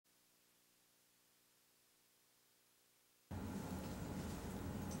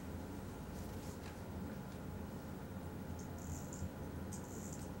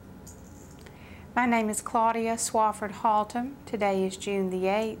My name is Claudia Swafford Haltom. Today is June the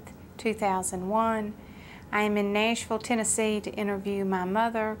 8th, 2001. I am in Nashville, Tennessee to interview my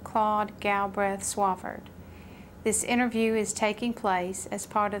mother, Claude Galbreath Swafford. This interview is taking place as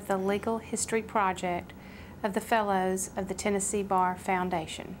part of the Legal History Project of the Fellows of the Tennessee Bar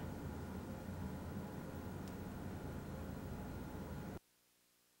Foundation.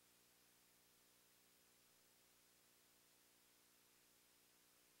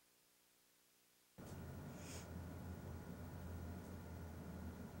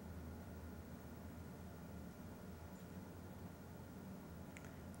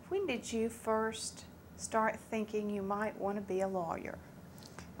 When did you first start thinking you might want to be a lawyer?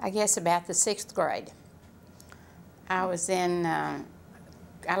 I guess about the 6th grade. I lived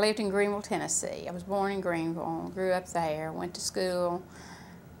in Greenville, Tennessee. I was born in Greenville, grew up there, went to school,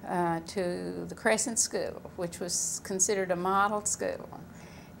 to the Crescent School, which was considered a model school,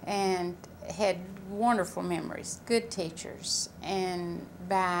 and had wonderful memories, good teachers. And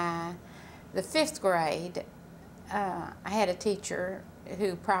by the 5th grade, I had a teacher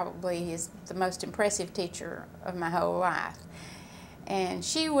who probably is the most impressive teacher of my whole life. And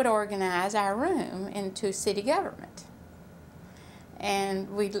she would organize our room into city government.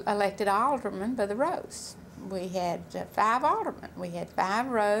 And we elected aldermen by the rows. We had 5 aldermen. We had 5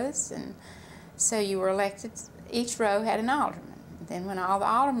 rows, and so you were elected, each row had an alderman. Then when all the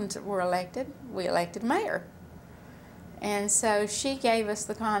aldermen were elected, we elected mayor. And so she gave us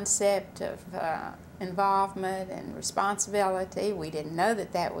the concept of involvement and responsibility. We didn't know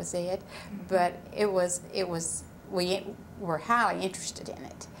that that was it, but we were highly interested in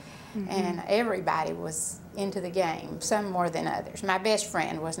it. And everybody was into the game, some more than others. My best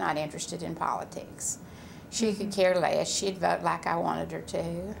friend was not interested in politics. She could care less. She'd vote like I wanted her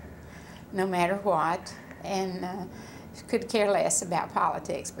to, no matter what, and could care less about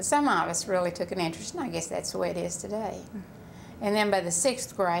politics. But some of us really took an interest, and I guess that's the way it is today. And then by the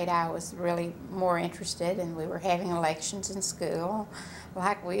 6th grade, I was really more interested, and we were having elections in school,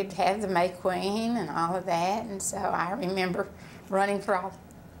 like we'd have the May Queen and all of that. And so I remember running for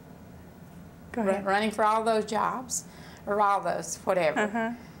all those jobs, or all those,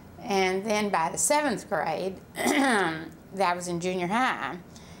 whatever. And then by the 7th grade, that was in junior high,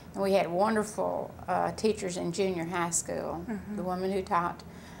 and we had wonderful teachers in junior high school. The woman who taught,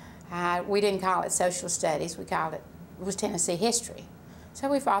 we didn't call it social studies, we called it was Tennessee history. So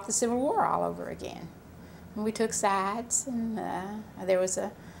we fought the Civil War all over again. And we took sides, and there was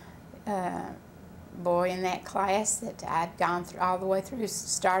a boy in that class that I'd gone through all the way through,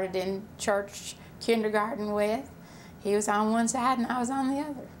 started in church kindergarten with. He was on one side and I was on the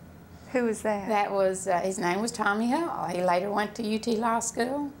other. Who was that? That was, his name was Tommy Hull. He later went to UT Law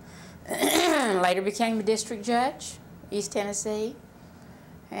School, later became a district judge, East Tennessee.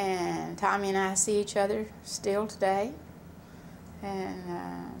 And Tommy and I see each other still today.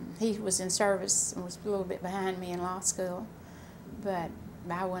 And he was in service and was a little bit behind me in law school. But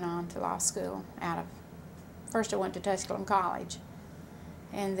I went on to law school first I went to Tusculum College,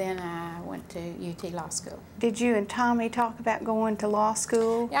 and then I went to UT Law School. Did you and Tommy talk about going to law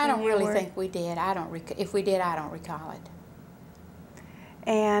school? Yeah, I don't really think we did. If we did, I don't recall it.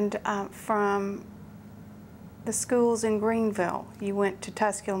 And from the schools in Greenville, you went to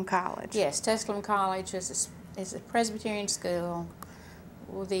Tusculum College? Yes, Tusculum College is a Presbyterian school,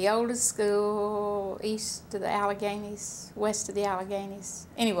 the oldest school east of the Alleghenies, west of the Alleghenies.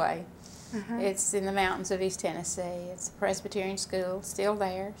 Anyway, it's in the mountains of East Tennessee. It's a Presbyterian school, still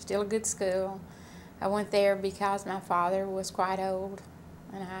there, still a good school. I went there because my father was quite old,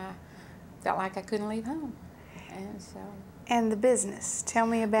 and I felt like I couldn't leave home, and so. And the business. Tell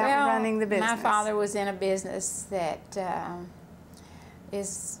me about running the business. My father was in a business that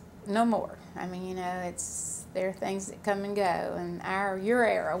is no more. I mean, you know, there are things that come and go, and your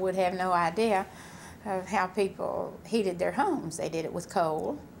era would have no idea of how people heated their homes. They did it with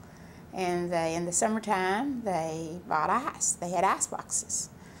coal, and in the summertime, they bought ice. They had ice boxes.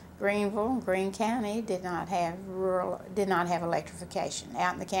 Greenville, Greene County did not have electrification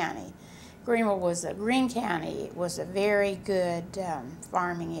out in the county. Greene County was a very good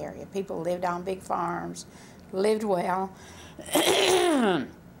farming area. People lived on big farms, lived well,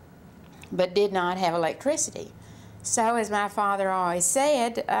 but did not have electricity. So, as my father always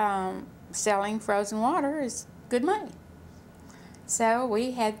said, selling frozen water is good money. So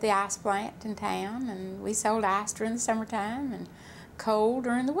we had the ice plant in town, and we sold ice during the summertime and coal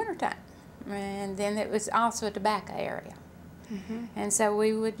during the wintertime. And then it was also a tobacco area. And so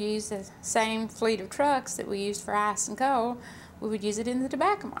we would use the same fleet of trucks that we used for ice and coal, we would use it in the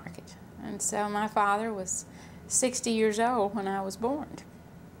tobacco market. And so my father was 60 years old when I was born.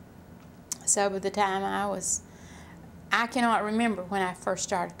 So by the time I cannot remember when I first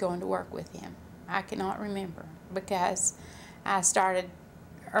started going to work with him. I cannot remember because I started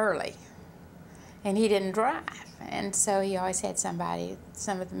early and he didn't drive. And so he always had somebody,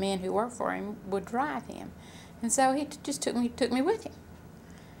 some of the men who worked for him would drive him. And so he just took me with him.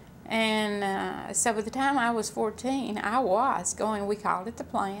 And so by the time I was 14, I was going, we called it the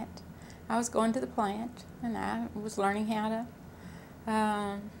plant. I was going to the plant and I was learning how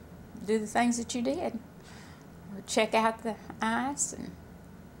to do the things that you did. Check out the ice, and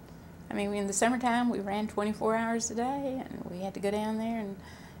I mean, in the summertime we ran 24 hours a day, and we had to go down there and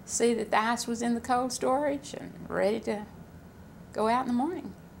see that the ice was in the cold storage and ready to go out in the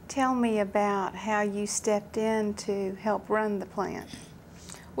morning. Tell me about how you stepped in to help run the plant.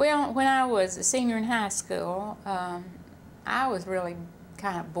 Well, when I was a senior in high school, I was really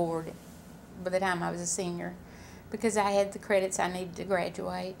kind of bored by the time I was a senior because I had the credits I needed to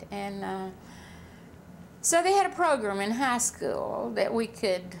graduate, and so they had a program in high school that we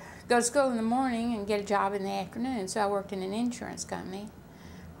could go to school in the morning and get a job in the afternoon. So I worked in an insurance company,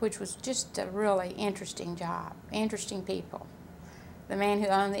 which was just a really interesting job, interesting people. The man who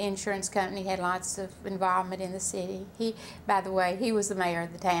owned the insurance company had lots of involvement in the city. He, by the way, he was the mayor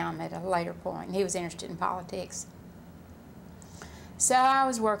of the town at a later point. He was interested in politics. So I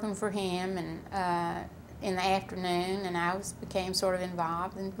was working for him and in the afternoon, and I became sort of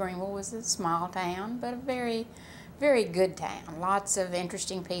involved. And Greenville was a small town, but a very, very good town. Lots of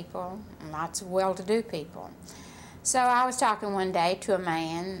interesting people, and lots of well-to-do people. So I was talking one day to a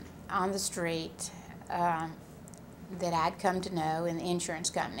man on the street that I'd come to know in the insurance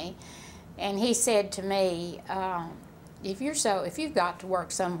company, and he said to me, if you've got to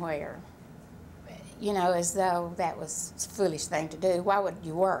work somewhere, you know, as though that was a foolish thing to do, why would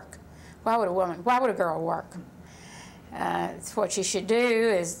you work? Why would a girl work? What you should do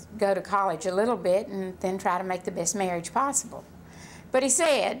is go to college a little bit and then try to make the best marriage possible. But he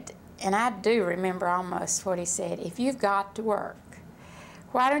said, and I do remember almost what he said, if you've got to work,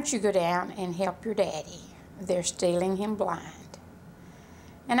 why don't you go down and help your daddy? They're stealing him blind.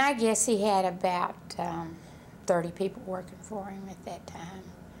 And I guess he had about 30 people working for him at that time.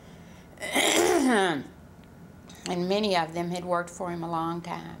 And many of them had worked for him a long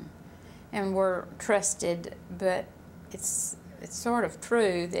time and were trusted, but it's sort of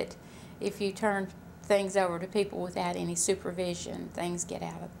true that if you turn things over to people without any supervision, things get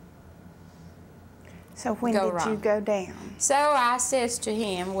out of So when did you go down? So I says to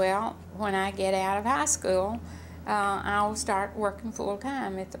him, well, when I get out of high school, I'll start working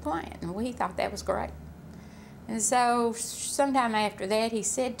full-time at the plant. And he thought that was great. And so sometime after that, he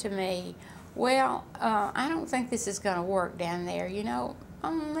said to me, well, I don't think this is going to work down there. You know,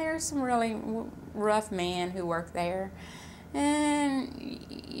 there are some really rough men who work there, and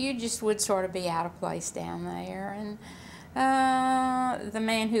you just would sort of be out of place down there. And the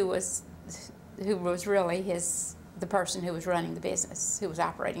man who was really the person who was running the business, who was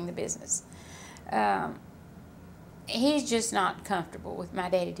operating the business, he's just not comfortable with, my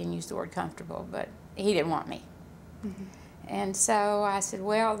daddy didn't use the word comfortable, but he didn't want me. Mm-hmm. And so I said,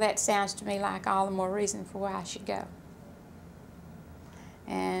 well, that sounds to me like all the more reason for why I should go.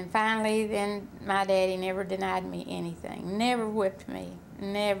 And finally, then my daddy never denied me anything, never whipped me,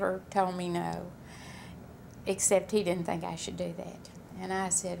 never told me no, except he didn't think I should do that. And I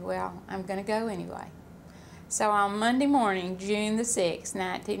said, well, I'm going to go anyway. So on Monday morning, June the 6th,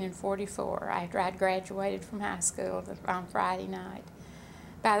 1944, after I'd graduated from high school on Friday night.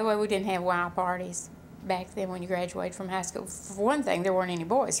 By the way, we didn't have wild parties back then when you graduated from high school. For one thing, there weren't any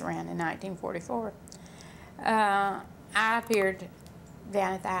boys around in 1944. I appeared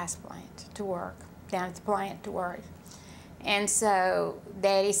down at the ice plant to work, down at the plant to work. And so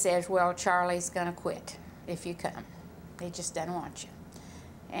Daddy says, well, Charlie's going to quit if you come. He just doesn't want you.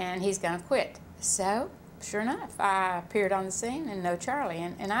 And he's going to quit. So, sure enough, I appeared on the scene and no Charlie.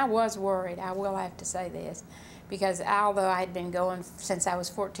 And I was worried, I will have to say this, because although I had been going since I was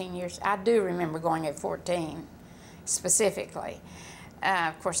 14 years, I do remember going at 14 specifically.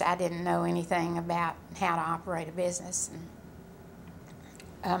 Of course, I didn't know anything about how to operate a business.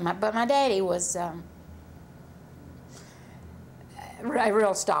 But my daddy was a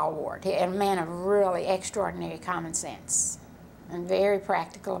real stalwart, a man of really extraordinary common sense and very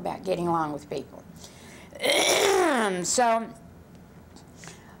practical about getting along with people. So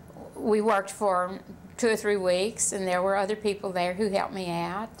we worked for 2 or 3 weeks, and there were other people there who helped me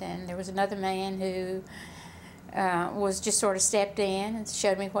out, and there was another man who was just sort of stepped in and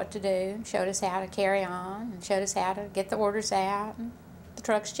showed me what to do, and showed us how to carry on, and showed us how to get the orders out, and the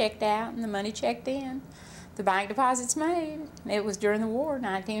trucks checked out, and the money checked in. the bank deposits made. It was during the war,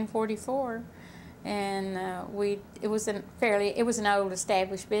 1944, and it was an old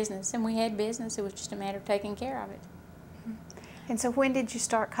established business, and we had business. It was just a matter of taking care of it. And so when did you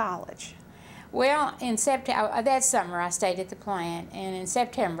start college? Well, in September, that summer I stayed at the plant, and in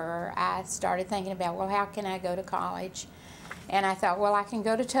September I started thinking about, well, how can I go to college? And I thought, well, I can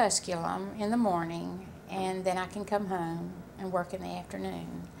go to Tusculum in the morning, and then I can come home and work in the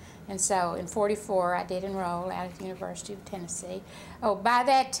afternoon. And so in '44 I did enroll out at the University of Tennessee. Oh, by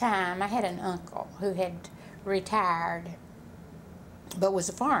that time I had an uncle who had retired but was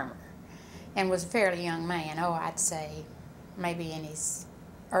a farmer and was a fairly young man. Oh, I'd say maybe in his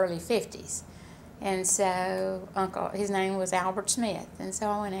early 50s. And so his name was Albert Smith. And so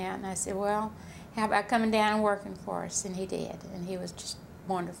I went out and I said, well, how about coming down and working for us? And he did. And he was just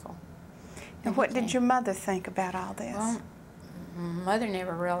wonderful. And what did your mother think about all this? Well, Mother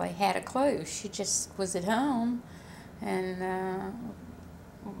never really had a clue. She just was at home. And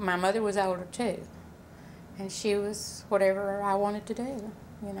my mother was older too. And she was whatever I wanted to do,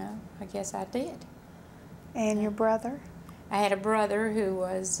 you know. I guess I did. And your brother? I had a brother who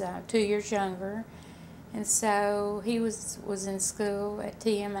was 2 years younger, and so he was in school at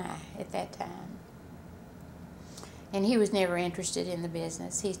TMI at that time. And he was never interested in the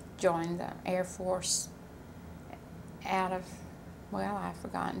business. He joined the Air Force out of, well, I've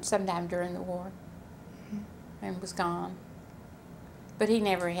forgotten, sometime during the war, and was gone. But he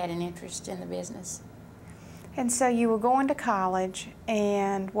never had an interest in the business. And so you were going to college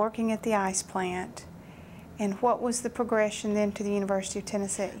and working at the ice plant. And what was the progression then to the University of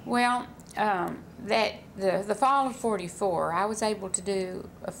Tennessee? Well, the fall of '44, I was able to do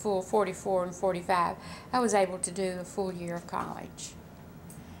a full '44 and '45. I was able to do a full year of college.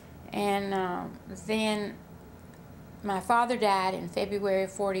 And then my father died in February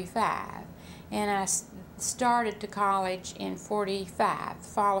of '45, and I started to college in '45,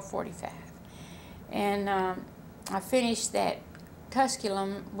 fall of '45. And I finished that.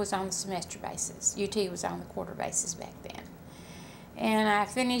 Tusculum was on the semester basis. UT was on the quarter basis back then. And I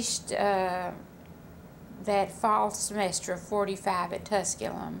finished that fall semester of '45 at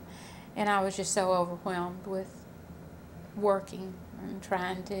Tusculum, and I was just so overwhelmed with working and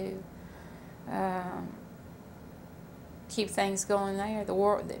trying to keep things going there. The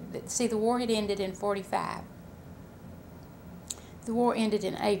war, the war had ended in '45. The war ended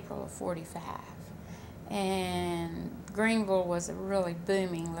in April of '45. And Greenville was a really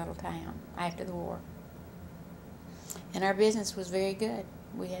booming little town after the war. And our business was very good.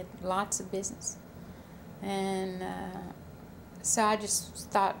 We had lots of business. And so I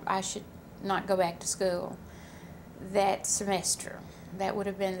just thought I should not go back to school that semester. That would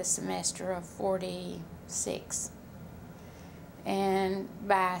have been the semester of '46. And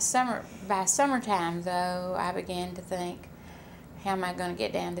by summertime, though, I began to think, how am I going to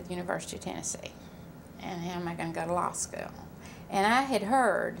get down to the University of Tennessee? And how am I going to go to law school? And I had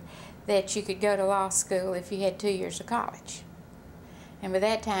heard that you could go to law school if you had 2 years of college. And by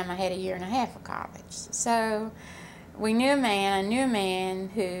that time I had a year and a half of college. So I knew a man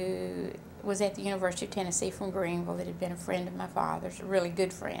who was at the University of Tennessee from Greenville that had been a friend of my father's, a really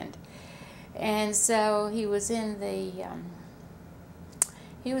good friend. And so he was in the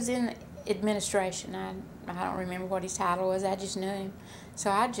administration. I don't remember what his title was, I just knew him. So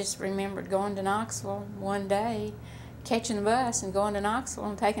I just remembered going to Knoxville one day, catching the bus and going to Knoxville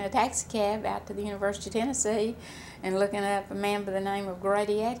and taking a taxi cab out to the University of Tennessee and looking up a man by the name of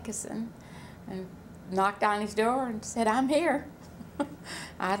Grady Atkinson and knocked on his door and said, I'm here.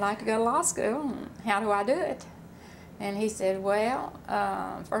 I'd like to go to law school. How do I do it? And he said, well,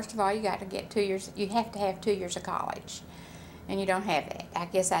 first of all, you got to get 2 years, you have to have 2 years of college. And you don't have that. I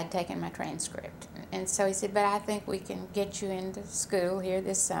guess I'd taken my transcript. And so he said, but I think we can get you into school here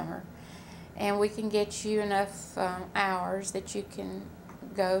this summer, and we can get you enough hours that you can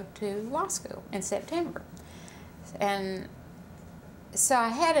go to law school in September. And so I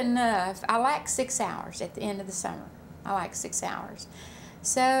had enough. I lacked 6 hours at the end of the summer. I lacked 6 hours.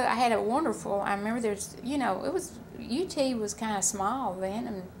 So I had a wonderful, I remember there's, you know, it was, UT was kind of small then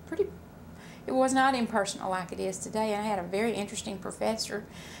and pretty. It was not impersonal like it is today, and I had a very interesting professor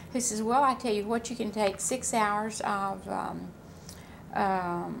who says, well, I tell you what, you can take 6 hours of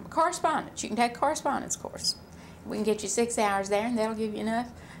correspondence. You can take a correspondence course. We can get you 6 hours there, and that'll give you enough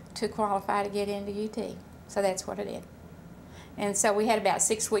to qualify to get into UT. So that's what I did. And so we had about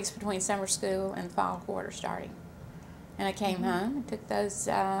 6 weeks between summer school and fall quarter starting. And I came home and took those,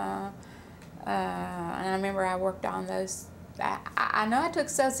 and I remember I worked on those. I know I took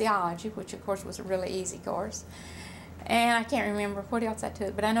sociology, which of course was a really easy course, and I can't remember what else I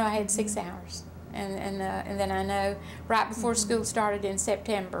took, but I know I had 6 hours, And then I know right before school started in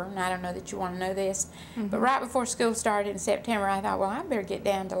September, and I don't know that you want to know this, but right before school started in September, I thought, well, I better get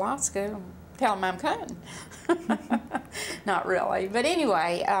down to law school and tell them I'm coming. Not really, but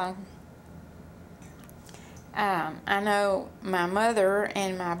anyway, I know my mother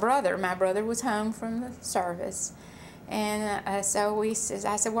and my brother. My brother was home from the service, and so I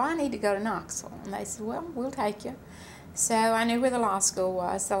said, well, I need to go to Knoxville, and they said, well, we'll take you. So I knew where the law school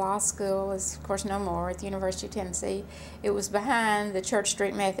was. The law school is, of course, no more at the University of Tennessee. It was behind the Church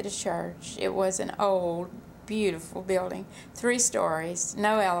Street Methodist Church. It was an old, beautiful building, 3 stories,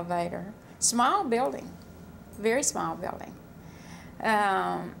 no elevator, small building, very small building.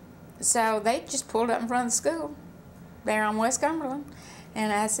 So they just pulled up in front of the school there on West Cumberland.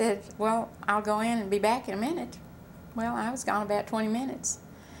 And I said, well, I'll go in and be back in a minute. Well, I was gone about 20 minutes.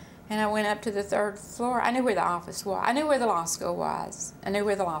 And I went up to the 3rd floor. I knew where the office was. I knew where the law school was. I knew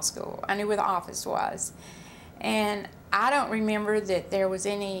where the law school, I knew where the office was. And I don't remember that there was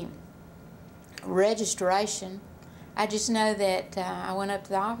any registration. I just know that I went up to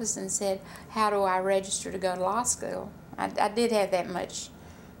the office and said, how do I register to go to law school? I did have that much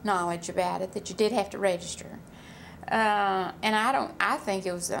knowledge about it, that you did have to register. And I think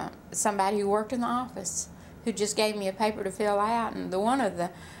it was somebody who worked in the office who just gave me a paper to fill out, and one of the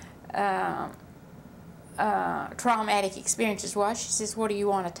traumatic experiences was, she says, what do you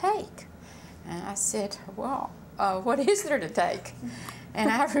want to take? And I said, well, what is there to take? And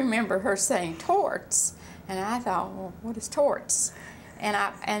I remember her saying torts, and I thought, well, what is torts?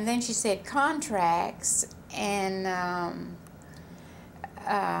 And then she said contracts, and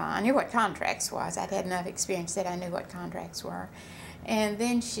I knew what contracts was. I'd had enough experience that I knew what contracts were. And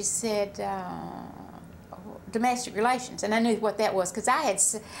then she said domestic relations, and I knew what that was because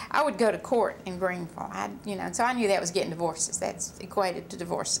I would go to court in Greenville, and so I knew that was getting divorces. That's equated to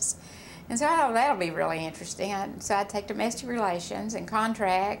divorces, and so I thought that'll be really interesting. So I'd take domestic relations and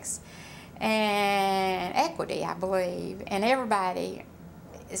contracts and equity, I believe, and everybody.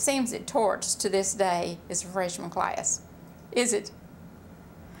 It seems that torts to this day is a freshman class, is it?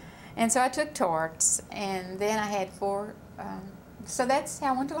 And so I took torts, and then I had 4. So that's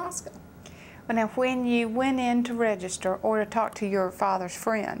how I went to law school. Well, now, when you went in to register or to talk to your father's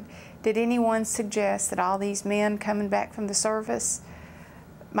friend, did anyone suggest that all these men coming back from the service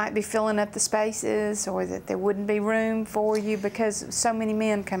might be filling up the spaces, or that there wouldn't be room for you because so many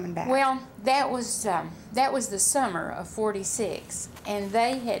men coming back? Well, that was the summer of '46, and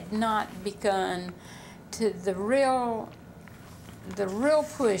they had not begun to the real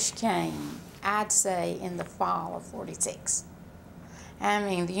push came, I'd say, in the fall of '46. I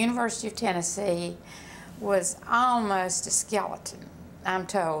mean, the University of Tennessee was almost a skeleton, I'm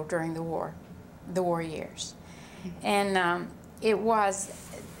told, during the war years. And it was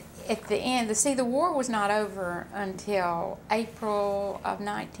at the end, the war was not over until April of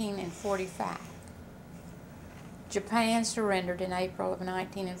 1945. Japan surrendered in April of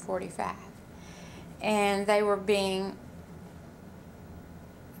 1945. And they were being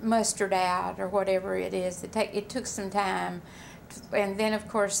mustered out, or whatever it is. It took some time. And then, of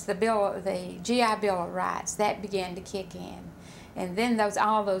course, the GI Bill of Rights, that began to kick in. And then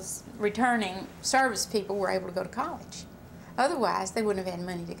all those returning service people were able to go to college. Otherwise, they wouldn't have had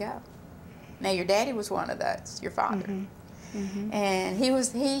money to go. Now, your daddy was one of those, your father. And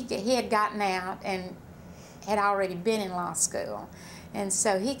he had gotten out and had already been in law school. And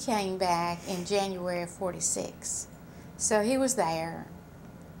so he came back in January of '46. So he was there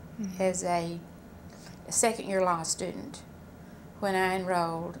as a second-year law student when I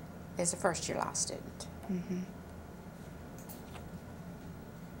enrolled as a first-year law student.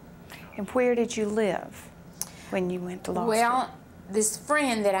 And where did you live when you went to law school? Well, this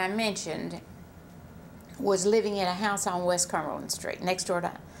friend that I mentioned was living in a house on West Cumberland Street, next door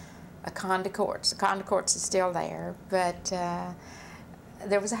to a Conde Courts. The Conde Courts is still there, but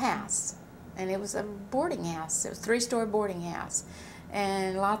there was a house, and it was a boarding house. It was a 3-story boarding house,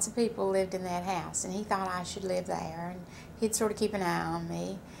 and lots of people lived in that house, and he thought I should live there, and he'd sort of keep an eye on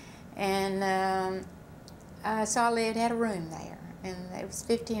me. And so I had a room there, and it was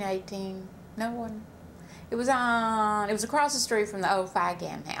 1518, no one. It was across the street from the old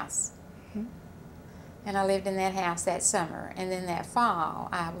Figam house. And I lived in that house that summer, and then that fall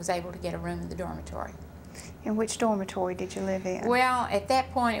I was able to get a room in the dormitory. And which dormitory did you live in? Well, at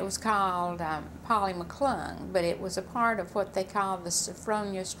that point it was called Polly McClung, but it was a part of what they called the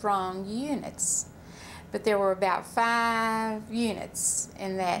Sophronia Strong units. But there were about 5 units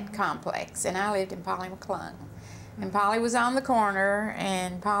in that complex, and I lived in Polly McClung. And Polly was on the corner,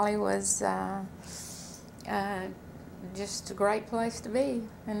 and Polly was just a great place to be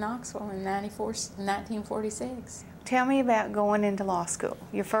in Knoxville in 1946. Tell me about going into law school,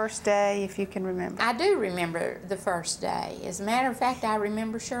 your first day, if you can remember. I do remember the first day. As a matter of fact, I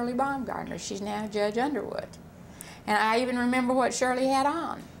remember Shirley Baumgartner. She's now Judge Underwood. And I even remember what Shirley had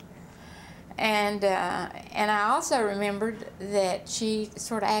on. And I also remembered that she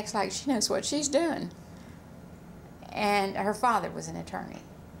sort of acts like she knows what she's doing. And her father was an attorney.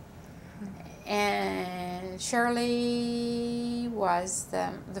 And Shirley was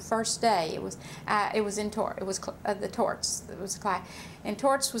the first day. It was in tort. It was the torts. It was a class, and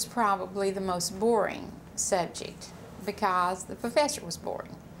torts was probably the most boring subject because the professor was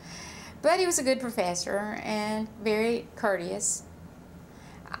boring. But he was a good professor and very courteous.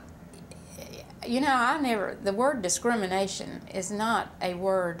 You know, the word discrimination is not a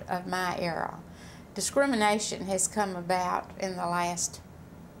word of my era. Discrimination has come about in the last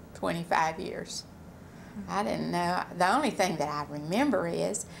 25 years. I didn't know. The only thing that I remember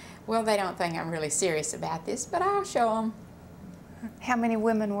is, well, they don't think I'm really serious about this, but I'll show them. How many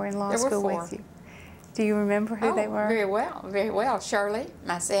women were in law There were school 4. with you? Do you remember who they were? Very well, very well. Shirley,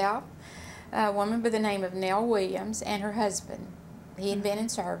 myself, a woman by the name of Nell Williams, and her husband. He had been in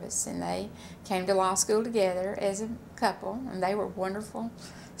service, and they came to law school together as a couple, and they were wonderful,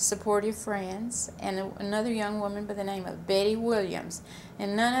 supportive friends. And another young woman by the name of Betty Williams,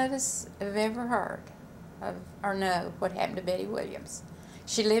 and none of us have ever heard of or know what happened to Betty Williams.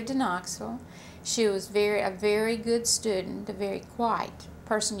 She lived in Knoxville. She was a very good student, a very quiet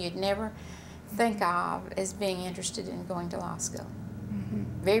person you'd never think of as being interested in going to law school.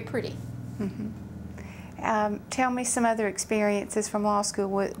 Very pretty. Tell me some other experiences from law school.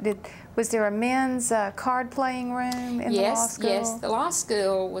 Was there a men's card playing room in the law school? Yes, the law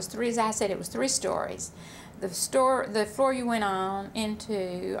school was as I said, it was 3 stories. The floor you went on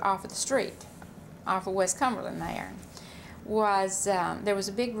into off of the street, off of West Cumberland there, was, there was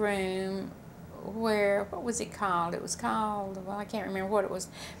a big room where, what was it called? It was called, well, I can't remember what it was,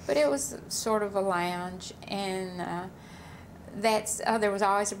 but it was sort of a lounge, and there was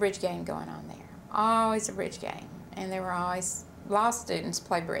always a bridge game going on there. Always a bridge game, and there were always law students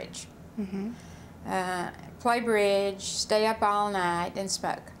play bridge. Play bridge, stay up all night, and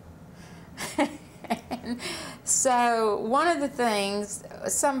smoke. And so one of the things,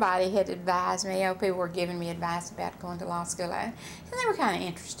 somebody had advised me, people were giving me advice about going to law school, and they were kind of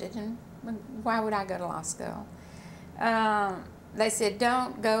interested in why would I go to law school. They said,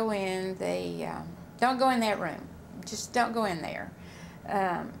 don't go in that room. Just don't go in there,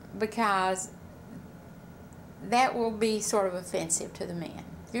 because that will be sort of offensive to the men.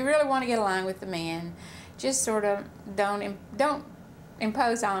 If you really want to get along with the men, just sort of don't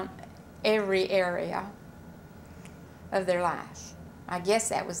impose on every area of their life. I guess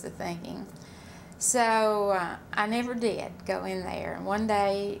that was the thinking. So I never did go in there. And one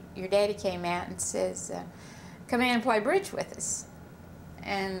day your daddy came out and says, come in and play bridge with us.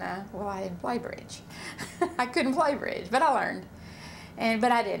 And well, I didn't play bridge. I couldn't play bridge, but I learned.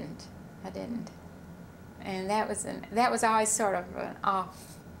 But I didn't. And that was always sort of an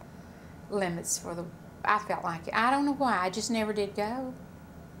off limits for the. I felt like it. I don't know why. I just never did go.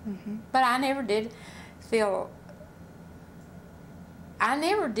 But I never did feel. I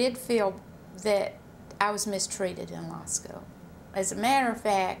never did feel that I was mistreated in law school. As a matter of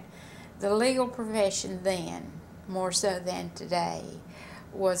fact, the legal profession then, more so than today,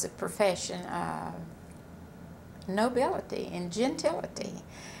 was a profession of nobility and gentility.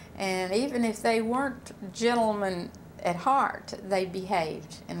 And even if they weren't gentlemen at heart, they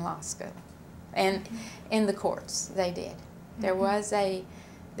behaved in law school. And in the courts, they did. There was a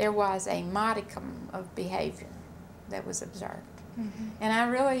modicum of behavior that was observed. And I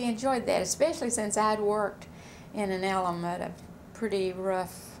really enjoyed that, especially since I'd worked in an element of pretty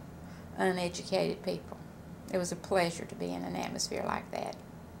rough, uneducated people. It was a pleasure to be in an atmosphere like that.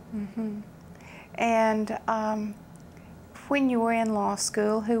 And when you were in law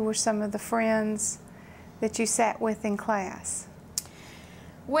school, who were some of the friends that you sat with in class?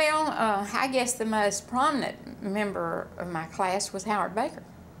 Well, I guess the most prominent member of my class was Howard Baker.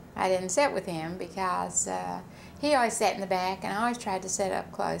 I didn't sit with him because he always sat in the back, and I always tried to sit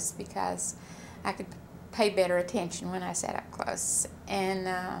up close because I could pay better attention when I sat up close. And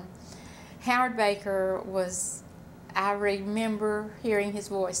Howard Baker was, I remember hearing his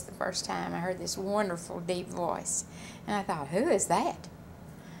voice the first time. I heard this wonderful, deep voice. And I thought, who is that?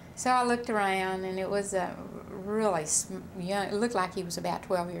 So I looked around, and it was a really young, it looked like he was about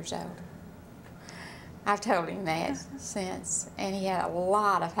 12 years old. I've told him that since. And he had a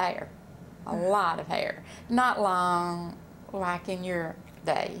lot of hair, a lot of hair. Not long like in your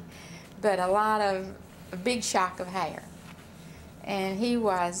day, but a lot of a big shock of hair. And he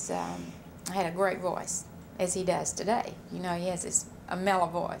was, had a great voice, as he does today. You know, he has a mellow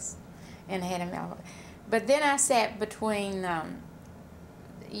voice, and had a mellow voice. But then I sat between,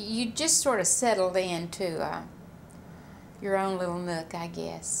 you just sort of settled into your own little nook, I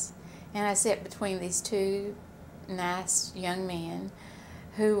guess. And I sat between these two nice young men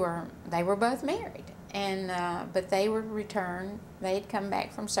who they were both married. And, but they were returned, they had come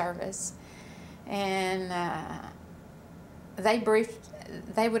back from service, and they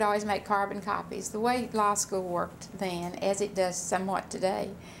would always make carbon copies. The way law school worked then, as it does somewhat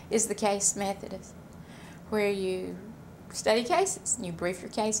today, is the case method, where you study cases. You brief your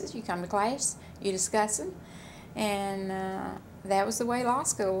cases, you come to class, you discuss them, and that was the way law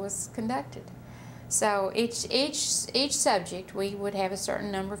school was conducted. So each subject, we would have a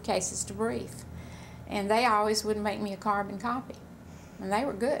certain number of cases to brief. And they always would make me a carbon copy. And they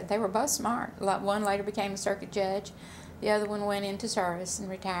were good. They were both smart. One later became a circuit judge. The other one went into service and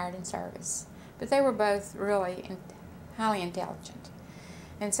retired in service. But they were both really highly intelligent.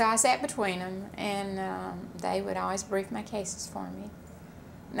 And so I sat between them, and they would always brief my cases for me.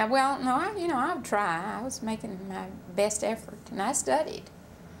 Now, well, no, I would try. I was making my best effort, and I studied.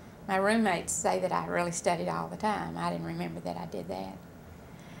 My roommates say that I really studied all the time. I didn't remember that I did that.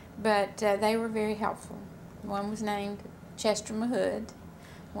 But they were very helpful. One was named Chester Mahood.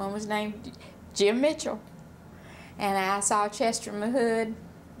 One was named Jim Mitchell. And I saw Chester Mahood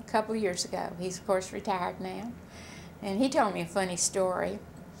a couple of years ago. He's, of course, retired now. And he told me a funny story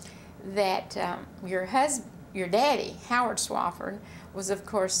that your daddy, Howard Swafford, was, of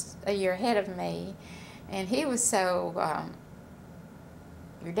course, a year ahead of me. And he was so,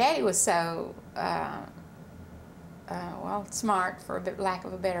 your daddy was so, well, smart, for lack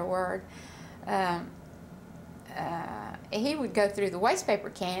of a better word. He would go through the wastepaper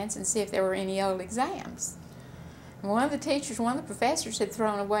cans and see if there were any old exams. And one of the professors had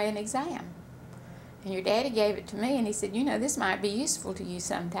thrown away an exam. And your daddy gave it to me, and he said, you know, this might be useful to you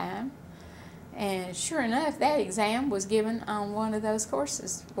sometime. And sure enough, that exam was given on one of those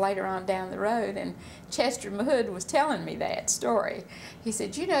courses later on down the road, and Chester Mahood was telling me that story. He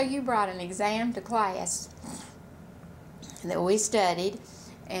said, you know, you brought an exam to class that we studied,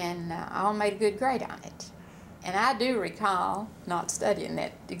 and I all made a good grade on it. And I do recall not studying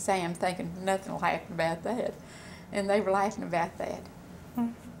that exam, thinking nothing will happen about that. And they were laughing about that.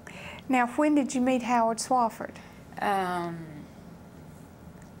 Now, when did you meet Howard Swafford?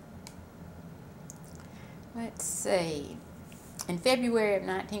 Let's see, in February of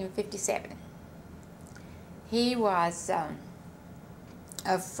 1957. He was a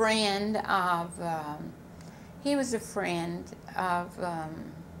friend of,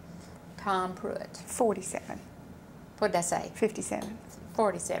 Tom Pruitt. 47. What did I say? 57.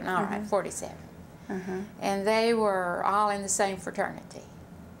 47, all right, 47. And they were all in the same fraternity.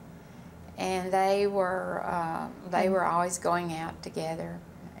 And they were always going out together.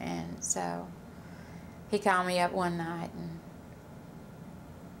 And so he called me up one night and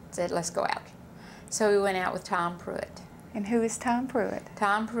said, let's go out. So we went out with Tom Pruitt. And who is Tom Pruitt?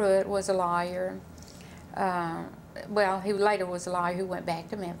 Tom Pruitt was a lawyer. Well, he later was a lawyer who went back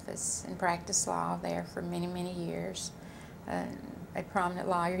to Memphis and practiced law there for many, many years. A prominent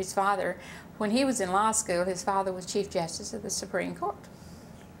lawyer. His father, when he was in law school, his father was Chief Justice of the Supreme Court.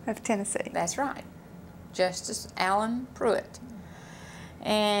 Of Tennessee. That's right. Justice Allen Pruitt.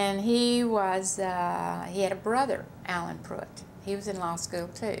 And he was, he had a brother, Allen Pruitt. He was in law school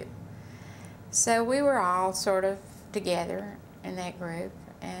too. So we were all sort of together in that group.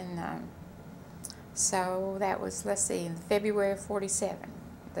 And so that was, let's see, in February of 47.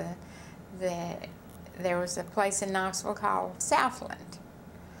 There was a place in Knoxville called Southland.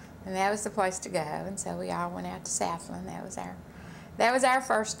 And that was the place to go. And so we all went out to Southland. That was our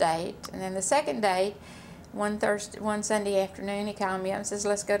first date. And then the second date, one Sunday afternoon, he called me up and says,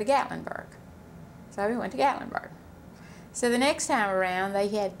 let's go to Gatlinburg. So we went to Gatlinburg. So the next time around, they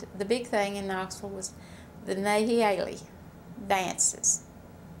had, the big thing in Knoxville was the Nahiali dances.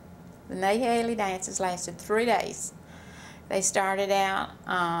 The Nahiali dances lasted 3 days. They started out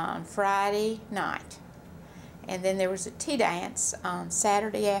on Friday night. And then there was a tea dance on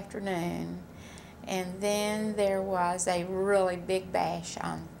Saturday afternoon. And then there was a really big bash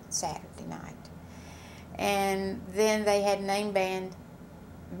on Saturday night. And then they had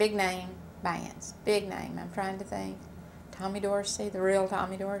big name bands. Big name, I'm trying to think. Tommy Dorsey, the real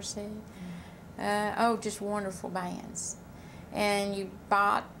Tommy Dorsey. Oh, just wonderful bands. And you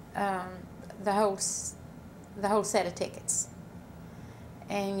bought the whole set of tickets.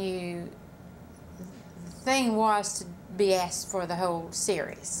 And the thing was to be asked for the whole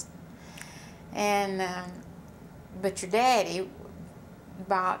series. And but your daddy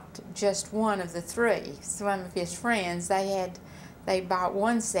bought just one of the three. Some of his friends, they bought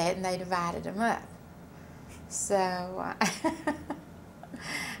one set and they divided them up. So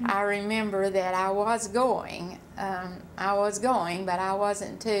I remember that I was going, but I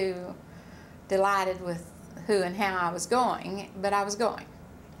wasn't too delighted with who and how I was going, but I was going.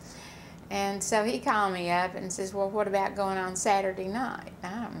 And so he called me up and says, well, what about going on Saturday night?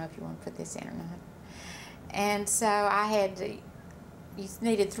 Now, I don't know if you want to put this in or not. And so you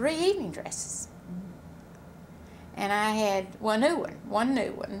needed 3 evening dresses. And I had one new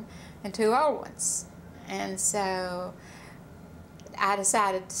one, and 2 old ones. And so I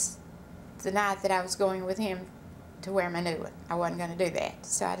decided the night that I was going with him to wear my new one. I wasn't going to do that.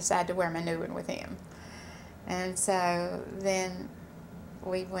 So I decided to wear my new one with him. And so then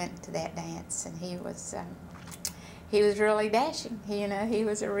we went to that dance, and he was really dashing. He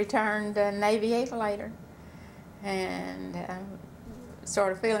was a returned Navy aviator, and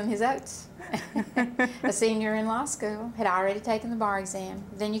sort of feeling his oats. A senior in law school, had already taken the bar exam.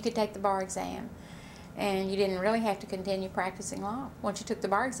 Then you could take the bar exam, and you didn't really have to continue practicing law. Once you took the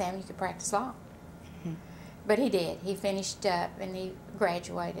bar exam, you could practice law. Mm-hmm. But he did. He finished up, and he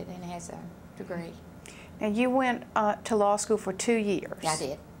graduated and has a degree. Now, you went to law school for 2 years. I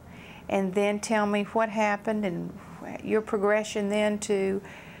did. And then tell me what happened and your progression then to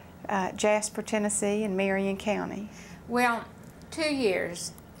Jasper, Tennessee and Marion County. Well, 2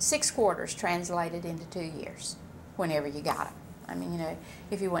 years, 6 quarters translated into 2 years whenever you got them. I mean,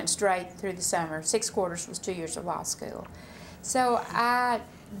 if you went straight through the summer, 6 quarters was 2 years of law school. So I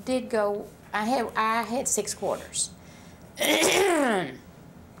did go, I had 6 quarters.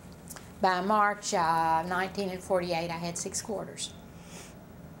 By March 1948, I had 6 quarters.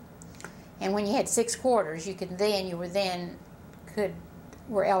 And when you had 6 quarters,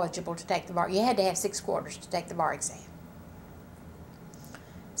 were eligible to take the bar. You had to have 6 quarters to take the bar exam.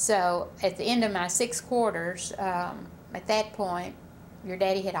 So at the end of my 6 quarters, at that point, your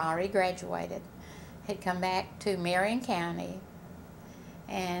daddy had already graduated, had come back to Marion County,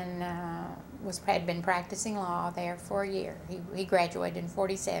 and had been practicing law there for a year. He graduated in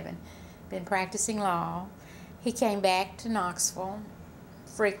 '47. Been practicing law. He came back to Knoxville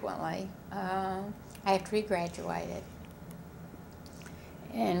frequently after he graduated,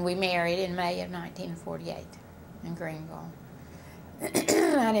 and we married in May of 1948 in Greenville.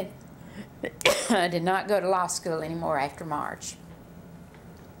 I did not go to law school anymore after March.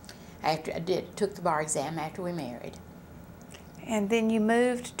 After took the bar exam after we married. And then you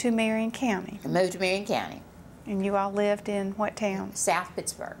moved to Marion County. I moved to Marion County. And you all lived in what town? South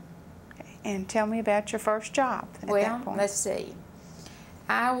Pittsburgh. And tell me about your first job at that point. Let's see.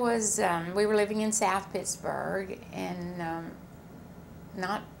 We were living in South Pittsburgh, and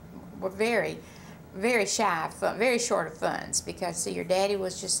we're very, very shy of very short of funds, because see, your daddy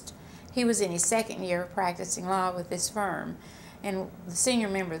he was in his 2nd year of practicing law with this firm, and the senior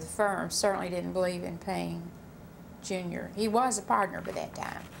member of the firm certainly didn't believe in paying junior. He was a partner by that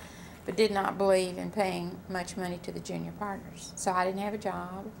time, but did not believe in paying much money to the junior partners. So I didn't have a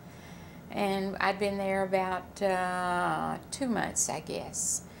job. And I'd been there about 2 months, I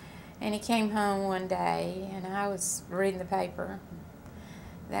guess. And he came home one day, and I was reading the paper.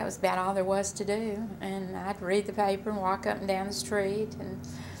 That was about all there was to do. And I'd read the paper and walk up and down the street, and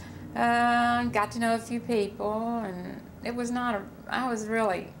got to know a few people. And it was I was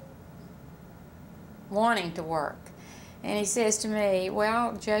really wanting to work. And he says to me,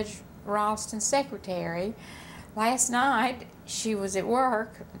 well, Judge Ralston's secretary, last night she was at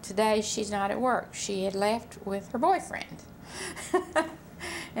work. Today she's not at work. She had left with her boyfriend.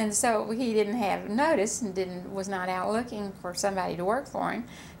 And so he didn't have notice and was not out looking for somebody to work for him.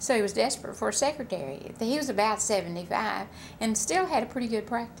 So he was desperate for a secretary. He was about 75 and still had a pretty good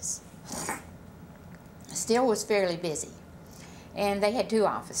practice. Still was fairly busy. And they had 2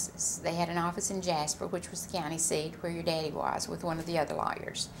 offices. They had an office in Jasper, which was the county seat where your daddy was with one of the other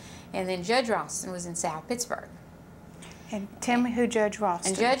lawyers. And then Judge Ralston was in South Pittsburgh. And tell me who Judge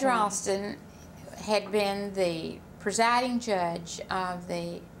Ralston was. And Judge Ralston had been the presiding judge of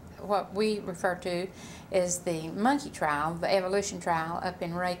what we refer to as the monkey trial, the evolution trial up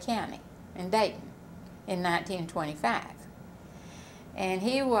in Ray County in Dayton in 1925. And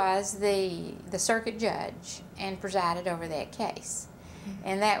he was the circuit judge and presided over that case. Mm-hmm.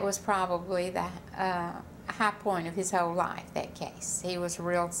 And that was probably the high point of his whole life, that case. He was a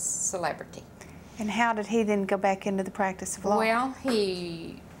real celebrity. And how did he then go back into the practice of law? Well,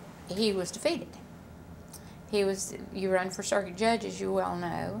 he was defeated. You run for circuit judge, as you well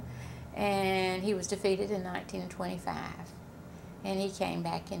know, and he was defeated in 1925. and he came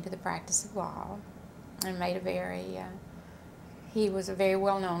back into the practice of law and made a very, he was a very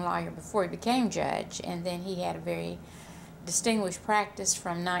well-known lawyer before he became judge, and then he had a very distinguished practice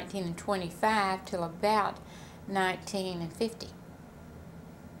from 1925 till about 1950.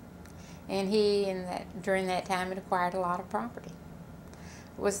 And he, during that time, had acquired a lot of property.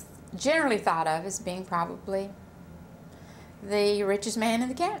 Was generally thought of as being probably the richest man in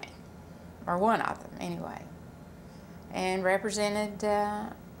the county, or one of them anyway, and represented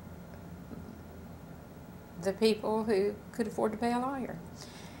the people who could afford to pay a lawyer.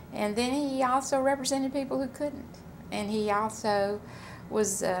 And then he also represented people who couldn't. And he also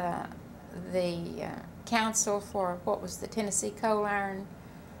was the counsel for what was the Tennessee Coal Iron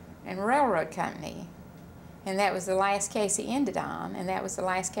and Railroad Company. And that was the last case he ended on, and that was the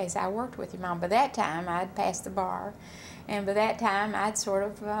last case I worked with him on. By that time, I'd passed the bar, and by that time, I'd sort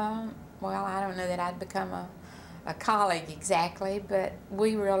of, well, I don't know that I'd become a colleague exactly, but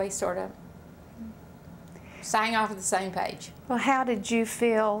we really sort of sang off of the same page. Well, how did you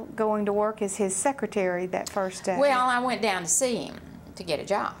feel going to work as his secretary that first day? Well, I went down to see him to get a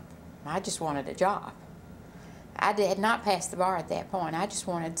job. I just wanted a job. I had not passed the bar at that point. I just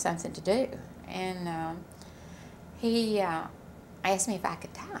wanted something to do. And he asked me if I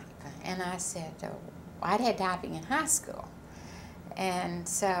could type. And I said, I'd had typing in high school. And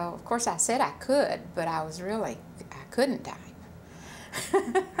so, of course, I said I could, but I couldn't type.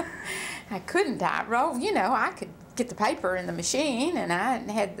 I couldn't type. Well, you know, I could get the paper in the machine, and I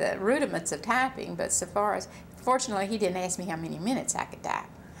had the rudiments of typing, but so far as, fortunately, he didn't ask me how many minutes I could type.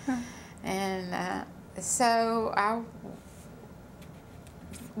 And so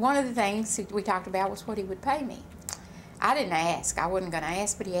one of the things we talked about was what he would pay me. I didn't ask. I wasn't going to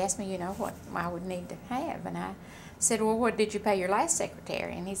ask, but he asked me, you know, what I would need to have. And I said, well, what did you pay your last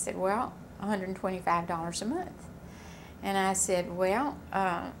secretary? And he said, well, $125 a month. And I said, well,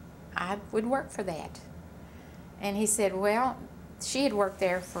 I would work for that. And he said, well, she had worked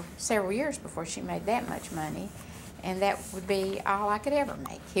there for several years before she made that much money, and that would be all I could ever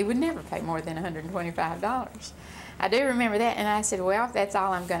make. He would never pay more than $125. I do remember that, and I said, well, if that's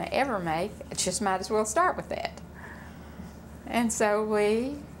all I'm going to ever make, I just might as well start with that. And so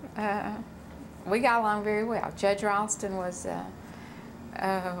we got along very well. Judge Ralston was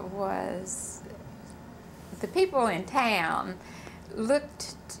the people in town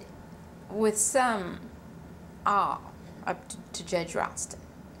looked with some awe up to Judge Ralston.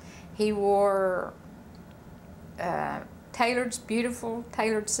 He wore beautiful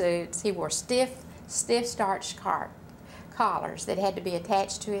tailored suits. He wore stiff starched collars that had to be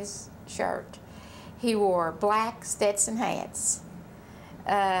attached to his shirt. He wore black Stetson hats.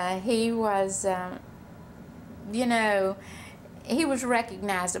 He was, you know, he was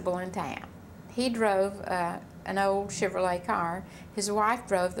recognizable in town. He drove an old Chevrolet car. His wife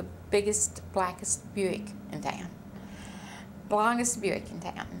drove the biggest, blackest Buick in town, longest Buick in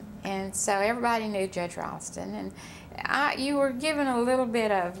town. And so everybody knew Judge Ralston. And you were given a little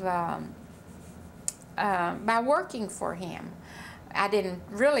bit of, by working for him, I didn't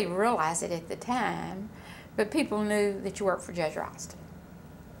really realize it at the time, but people knew that you worked for Judge Ralston.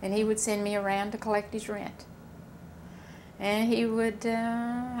 And he would send me around to collect his rent. And he would,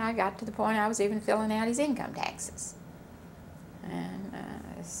 I got to the point I was even filling out his income taxes. And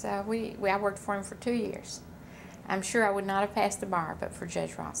so I worked for him for 2 years. I'm sure I would not have passed the bar but for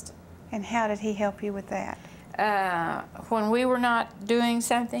Judge Ralston. And how did he help you with that? When we were not doing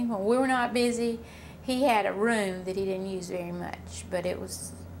something, when we were not busy, he had a room that he didn't use very much, but he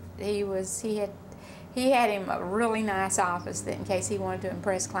had him a really nice office that in case he wanted to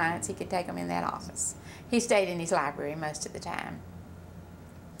impress clients, he could take them in that office. He stayed in his library most of the time.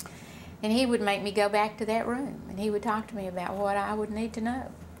 And he would make me go back to that room, and he would talk to me about what I would need to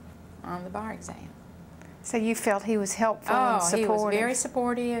know on the bar exam. So you felt he was helpful and supportive? Oh, he was very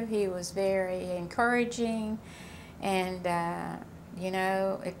supportive. He was very encouraging. And, you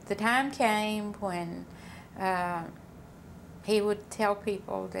know, if the time came when he would tell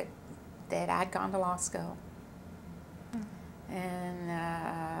people that I'd gone to law school. And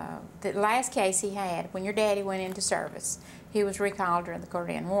the last case he had, when your daddy went into service, he was recalled during the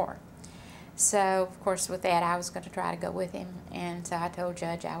Korean War. So, of course, with that, I was going to try to go with him. And so I told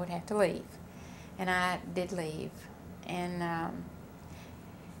Judge I would have to leave. And I did leave. And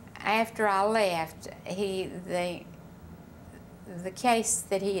after I left, the case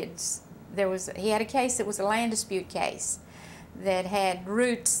that he had a case that was a land dispute case that had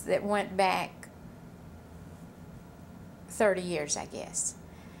roots that went back 30 years, I guess.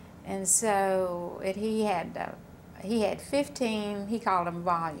 And so he had 15, he called them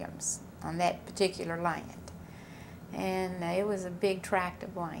volumes, on that particular land. And it was a big tract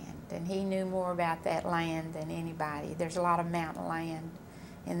of land, and he knew more about that land than anybody. There's a lot of mountain land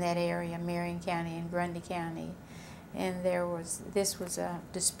in that area, Marion County and Grundy County. And this was a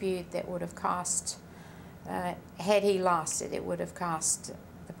dispute that would have cost, had he lost it, it would have cost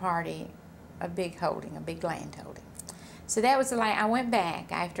the party a big holding, a big land holding. So that was the land. I went back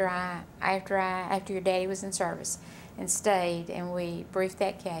after your daddy was in service and stayed, and we briefed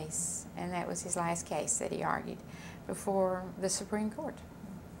that case, and that was his last case that he argued before the Supreme Court.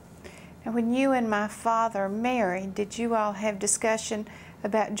 Now, when you and my father married, did you all have discussion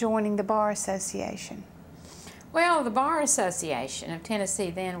about joining the Bar Association? Well, the Bar Association of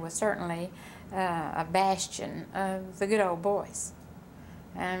Tennessee then was certainly a bastion of the good old boys.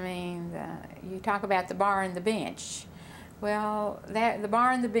 I mean, you talk about the bar and the bench. Well, the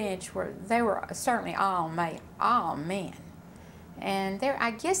bar and the bench were certainly all men. And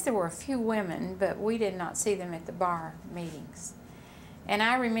I guess there were a few women, but we did not see them at the bar meetings. And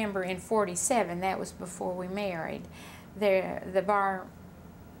I remember in '47, that was before we married, the bar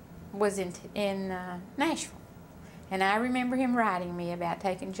was in Nashville. And I remember him writing me about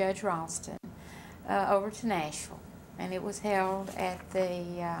taking Judge Ralston over to Nashville. And it was held at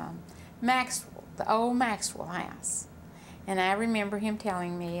the the old Maxwell house. And I remember him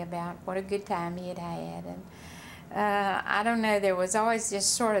telling me about what a good time he had had. And I don't know, there was always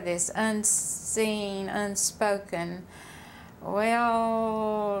just sort of this unseen, unspoken,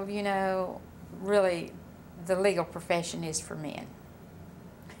 well, you know, really the legal profession is for men.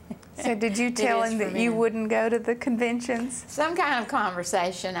 So did you tell him that you wouldn't go to the conventions? Some kind of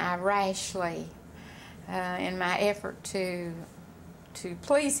conversation I rashly, in my effort to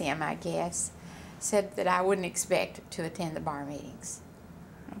please him, I guess, said that I wouldn't expect to attend the bar meetings.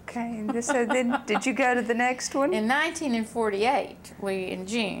 Okay, and so then did you go to the next one? In 1948, in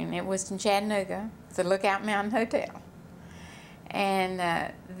June, it was in Chattanooga, the Lookout Mountain Hotel.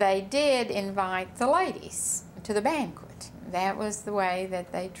 And they did invite the ladies to the banquet. That was the way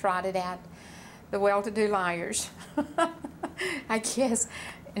that they trotted out the well-to-do lawyers. I guess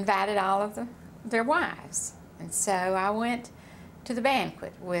invited all of their wives. And so I went to the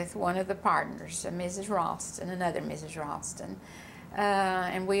banquet with one of the partners, Mrs. Ralston, another Mrs. Ralston.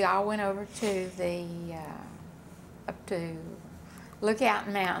 And we all went over to up to Lookout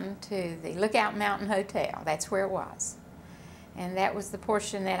Mountain, to the Lookout Mountain Hotel. That's where it was. And that was the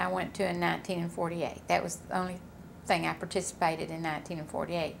portion that I went to in 1948. That was the only thing I participated in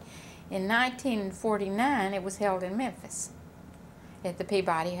 1948. In 1949, it was held in Memphis at the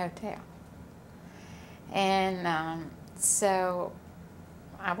Peabody Hotel. And so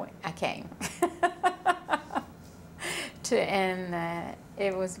I came.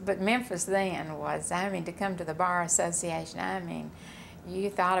 But Memphis then was, I mean, to come to the Bar Association, I mean,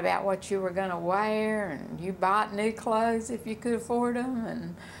 you thought about what you were going to wear, and you bought new clothes if you could afford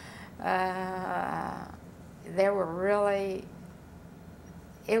them, and there were really,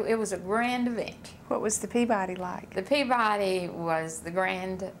 it was a grand event. What was the Peabody like? The Peabody was the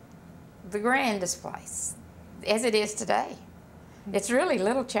grandest place, as it is today. It's really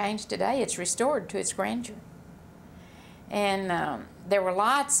little changed today. It's restored to its grandeur. And there were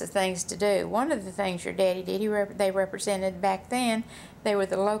lots of things to do. One of the things your daddy did, they represented back then, they were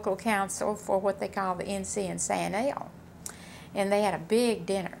the local council for what they called the NC and San L. And they had a big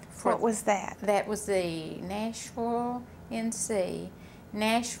dinner. What was that? That was the Nashville NC,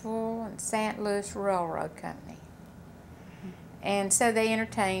 Nashville and St. Louis Railroad Company. And so they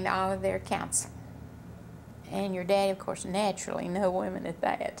entertained all of their council. And your daddy, of course, naturally, no women at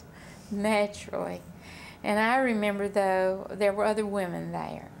that, naturally. And I remember, though, there were other women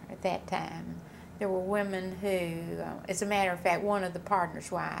there at that time. There were women who, as a matter of fact, one of the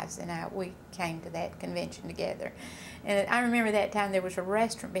partners' wives and we came to that convention together. And I remember that time there was a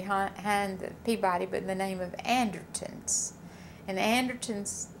restaurant behind the Peabody by the name of Anderton's. And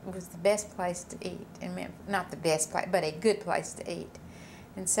Anderton's was the best place to eat. Not the best place, but a good place to eat.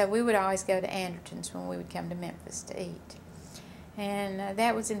 And so we would always go to Anderton's when we would come to Memphis to eat. And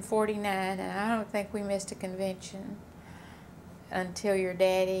that was in '49, and I don't think we missed a convention until your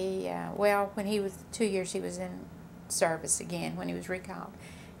daddy, well, when he was 2 years, he was in service again when he was recalled.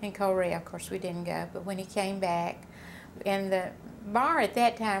 In Korea, of course, we didn't go, but when he came back, and the bar at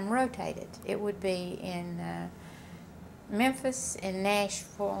that time rotated. It would be in Memphis, in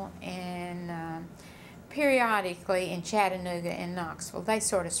Nashville, and periodically in Chattanooga and Knoxville. They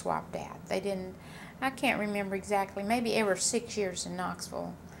sort of swapped out. They didn't, I can't remember exactly, maybe every 6 years in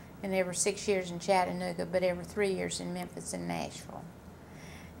Knoxville and every 6 years in Chattanooga, but every 3 years in Memphis and Nashville.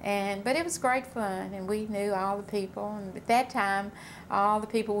 But it was great fun, and we knew all the people. And at that time, all the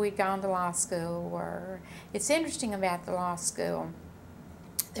people we'd gone to law school were. It's interesting about the law school.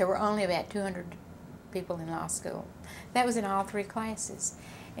 There were only about 200 people in law school. That was in all 3 classes.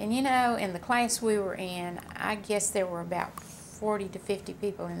 And you know, in the class we were in, I guess there were about 40 to 50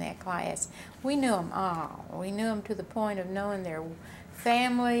 people in that class. We knew them all. We knew them to the point of knowing their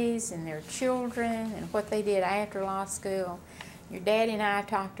families and their children and what they did after law school. Your daddy and I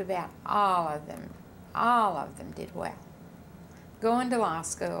talked about all of them. All of them did well. Going to law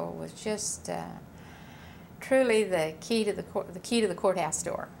school was just truly the key to the courthouse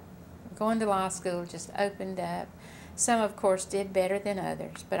door. Going to law school just opened up. Some, of course, did better than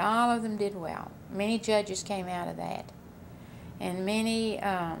others, but all of them did well. Many judges came out of that, and many,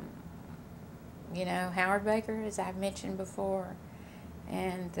 you know, Howard Baker, as I've mentioned before,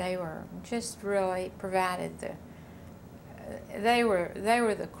 and they were just really provided the. They were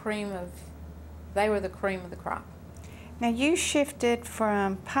the cream of the crop. Now you shifted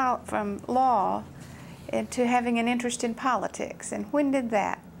from law into having an interest in politics, and when did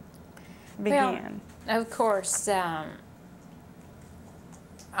that begin? Well, of course,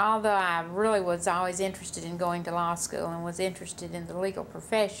 although I really was always interested in going to law school and was interested in the legal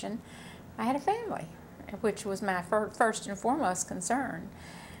profession, I had a family, which was my first and foremost concern.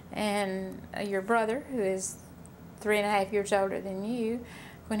 And your brother, who is 3.5 years older than you,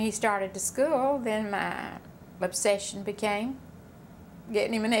 when he started to school, then my obsession became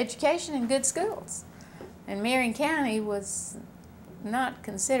getting him an education in good schools. And Marion County was not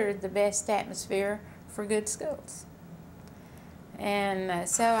considered the best atmosphere for good schools. And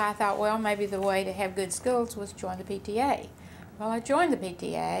so I thought, well, maybe the way to have good schools was join the PTA. Well, I joined the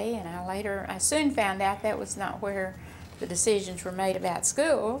PTA, and I soon found out that was not where the decisions were made about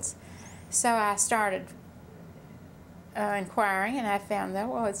schools. So I started inquiring, and I found that,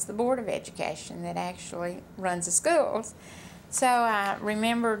 well, it's the Board of Education that actually runs the schools. So I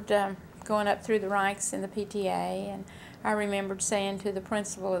remembered going up through the ranks in the PTA, and I remembered saying to the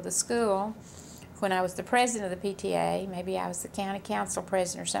principal of the school, when I was the president of the PTA, maybe I was the county council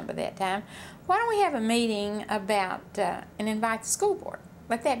president or something at that time, why don't we have a meeting about and invite the school board?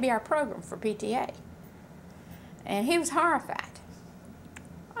 Let that be our program for PTA. And he was horrified.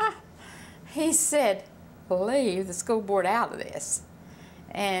 He said, leave the school board out of this.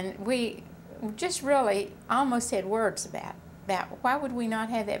 And we just really almost had words about why would we not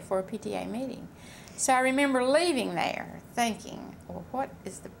have that for a PTA meeting. So I remember leaving there thinking, well, what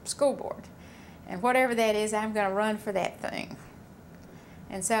is the school board? And whatever that is, I'm going to run for that thing.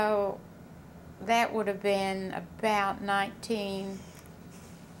 And so that would have been about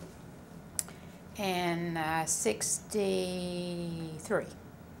 1963.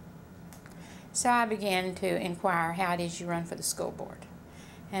 So I began to inquire how it is you run for the school board.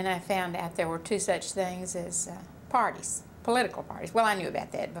 And I found out there were 2 such things as parties, political parties. Well, I knew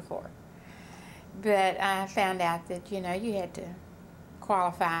about that before. But I found out that, you know, you had to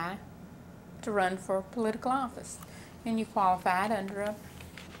qualify to run for political office. And you qualified under a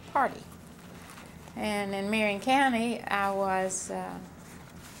party. And in Marion County, I was,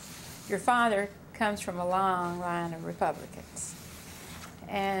 your father comes from a long line of Republicans.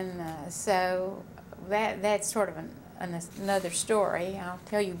 And so that's sort of another story. I'll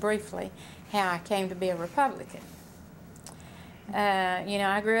tell you briefly how I came to be a Republican. You know,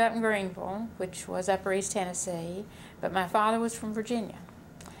 I grew up in Greenville, which was Upper East Tennessee, but my father was from Virginia.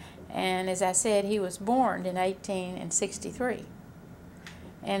 And as I said, he was born in 1863.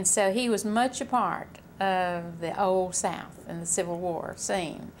 And so he was much a part of the old South and the Civil War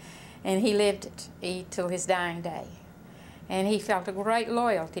scene. And he lived it till his dying day. And he felt a great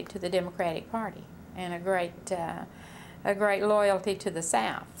loyalty to the Democratic Party and a great loyalty to the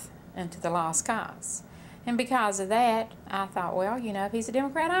South and to the lost cause. And because of that, I thought, well, you know, if he's a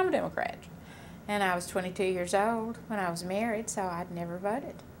Democrat, I'm a Democrat. And I was 22 years old when I was married, so I'd never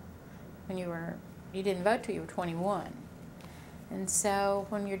voted. When you didn't vote till you were 21. And so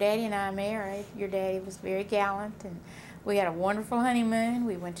when your daddy and I married, your daddy was very gallant, and we had a wonderful honeymoon.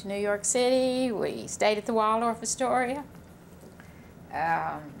 We went to New York City. We stayed at the Waldorf Astoria.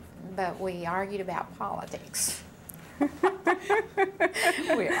 But we argued about politics. We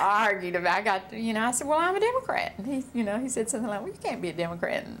argued about, I said, well, I'm a Democrat. And he said something like, well, you can't be a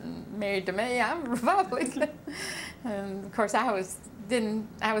Democrat and married to me. I'm a Republican. And of course, I was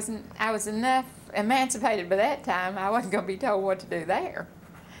enough emancipated by that time. I wasn't going to be told what to do there.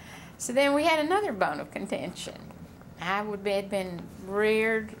 So then we had another bone of contention. I had been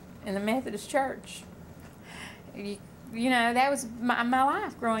reared in the Methodist Church. That was my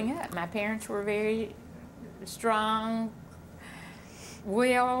life growing up. My parents were very strong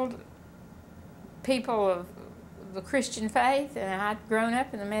self-willed people of the Christian faith, and I'd grown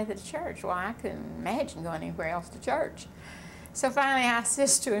up in the Methodist church. Well, I couldn't imagine going anywhere else to church. So finally I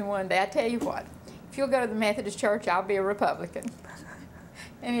says to him one day, I tell you what, if you'll go to the Methodist church, I'll be a Republican.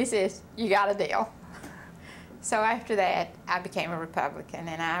 And he says, you got a deal. So after that, I became a Republican,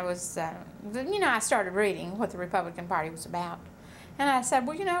 and I was, I started reading what the Republican Party was about. And I said,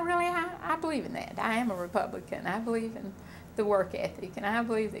 well, really, I believe in that. I am a Republican. I believe in the work ethic, and I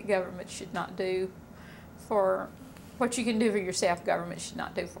believe that government should not do for what you can do for yourself, government should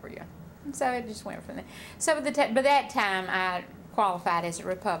not do for you. And so it just went from there. So by that time, I qualified as a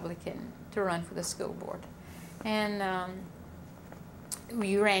Republican to run for the school board. And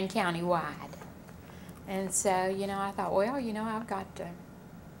we ran county-wide. And so, I thought, well, I've got to,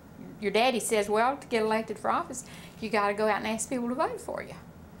 your daddy says, well, to get elected for office, you got to go out and ask people to vote for you.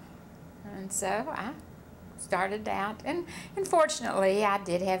 And so I started out, and fortunately, I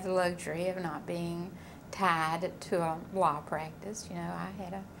did have the luxury of not being tied to a law practice. I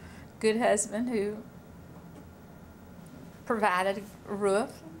had a good husband who provided a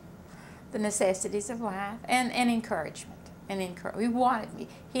roof, the necessities of life, and encouragement. He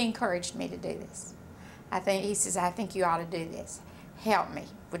encouraged me to do this. He says, I think you ought to do this. Help me.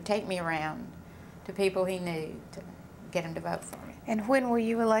 Would take me around to people he knew to get them to vote for me. And when were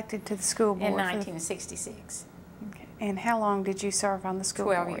you elected to the school board? In 1966. Okay. And how long did you serve on the school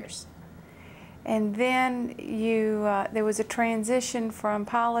board? 12 years. And then there was a transition from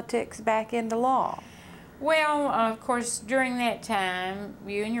politics back into law. Well, of course, during that time,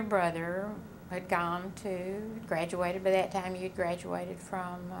 you and your brother had graduated. By that time, you had graduated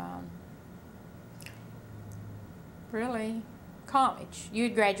from really college. You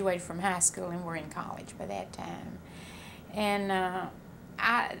had graduated from high school and were in college by that time. And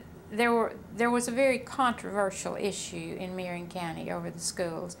there was a very controversial issue in Marion County over the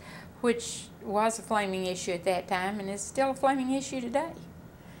schools, which was a flaming issue at that time and is still a flaming issue today.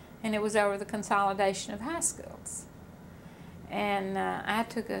 And it was over the consolidation of high schools. And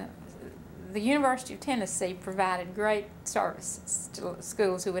the University of Tennessee provided great services to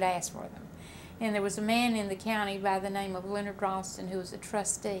schools who would ask for them. And there was a man in the county by the name of Leonard Ralston who was a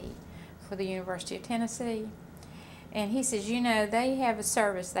trustee for the University of Tennessee. And he says, they have a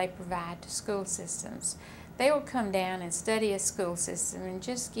service they provide to school systems. They will come down and study a school system and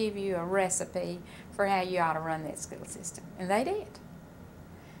just give you a recipe for how you ought to run that school system. And they did.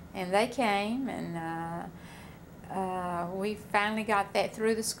 And they came, and we finally got that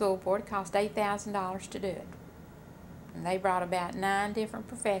through the school board. It cost $8,000 to do it. And they brought about 9 different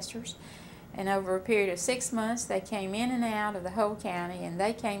professors. And over a period of 6 months, they came in and out of the whole county, and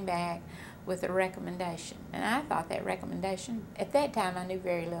they came back with a recommendation. And I thought that recommendation, at that time I knew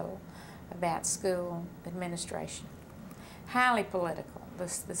very little about school administration. Highly political. The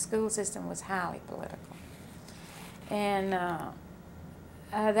school system was highly political. And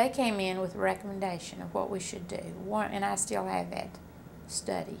they came in with a recommendation of what we should do. And I still have that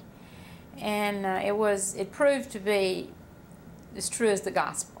study. And it proved to be as true as the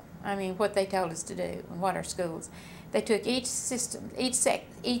gospel. I mean, what they told us to do and what our schools. They took each system, each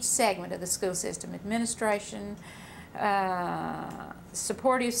segment of the school system, administration,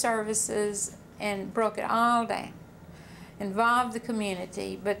 supportive services, and broke it all down. Involved the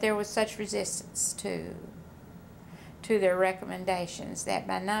community, but there was such resistance to their recommendations that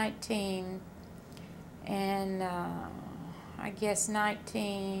by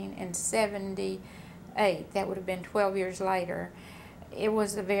 1978, that would have been 12 years later, it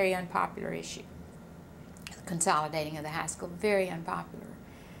was a very unpopular issue. Consolidating of the high school, very unpopular.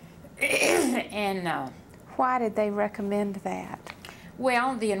 And why did they recommend that?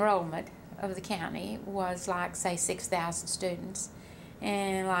 Well, the enrollment of the county was like, say, 6,000 students.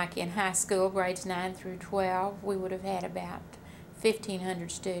 And like in high school, grades 9 through 12, we would have had about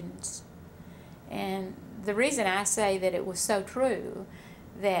 1,500 students. And the reason I say that it was so true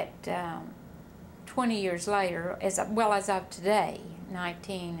that 20 years later, as well as of today,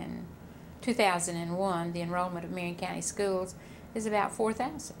 2001, the enrollment of Marion County schools is about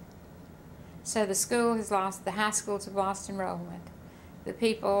 4,000. So the high schools have lost enrollment.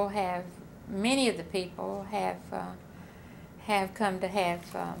 Many of the people have come to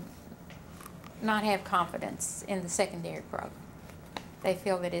not have confidence in the secondary program. They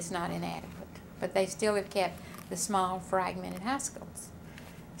feel that it's not inadequate, but they still have kept the small, fragmented high schools.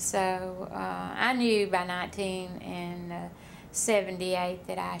 So I knew by 1978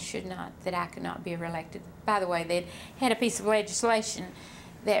 that I could not be reelected. By the way, they had a piece of legislation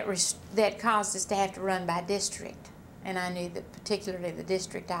that caused us to have to run by district, and I knew that particularly the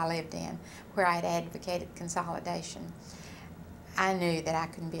district I lived in, where I had advocated consolidation, I knew that I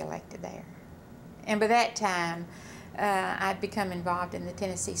couldn't be elected there. And by that time, I'd become involved in the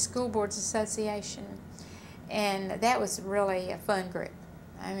Tennessee School Boards Association, and that was really a fun group.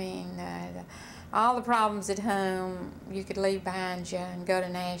 I mean, all the problems at home you could leave behind you and go to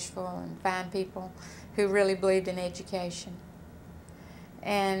Nashville and find people who really believed in education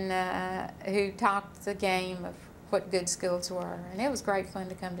and who talked the game of what good schools were. And it was great fun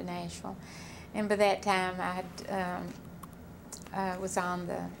to come to Nashville. And by that time, I was on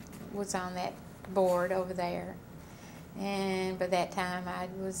that board over there. And by that time, I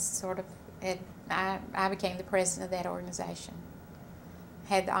was I became the president of that organization.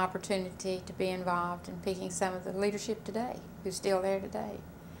 Had the opportunity to be involved in picking some of the leadership today, who's still there today.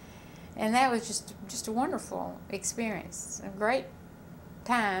 And that was just a wonderful experience, a great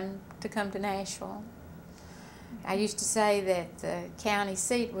time to come to Nashville. I used to say that the county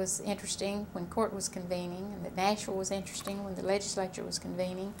seat was interesting when court was convening, and that Nashville was interesting when the legislature was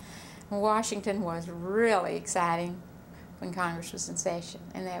convening. And Washington was really exciting when Congress was in session,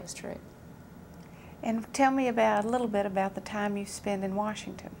 and that was true. And tell me a little bit about the time you spent in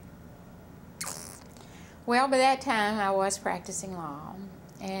Washington. Well, by that time I was practicing law,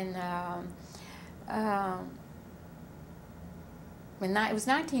 and it was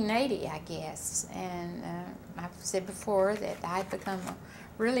 1980, I guess, and I've said before that I'd become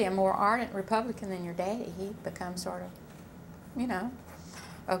really a more ardent Republican than your daddy. He'd become sort of, you know,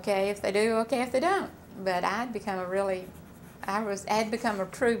 okay if they do, okay if they don't. But I'd become I'd become a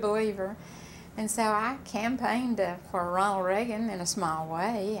true believer. And so I campaigned for Ronald Reagan in a small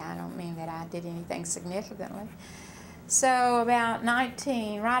way. I don't mean that I did anything significantly. So about right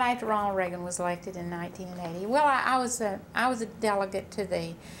after Ronald Reagan was elected in 1980, well, I was a delegate to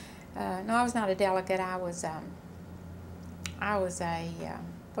the, no, I was not a delegate. I was a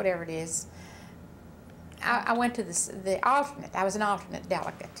whatever it is. I went to the alternate. I was an alternate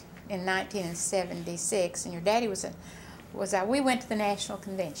delegate in 1976, and your daddy we went to the national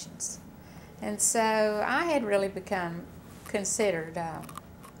conventions. And so I had really become considered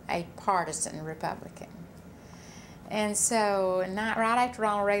a partisan Republican. And so right after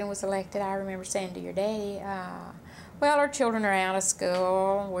Ronald Reagan was elected, I remember saying to your daddy, well, our children are out of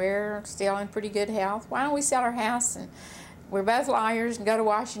school, we're still in pretty good health, why don't we sell our house, and we're both lawyers, and go to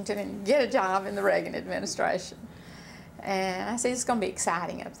Washington and get a job in the Reagan administration. And I said, it's going to be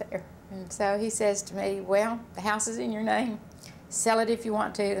exciting up there. And so he says to me, well, the house is in your name. Sell it if you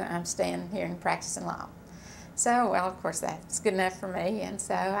want to. I'm staying here and practicing law. So, well, of course, that's good enough for me. And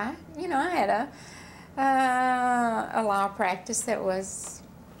so I had a law practice that was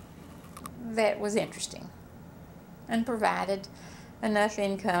interesting and provided enough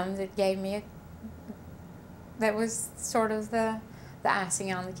income that gave me that was sort of the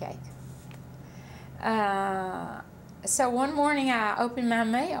icing on the cake. So one morning I opened my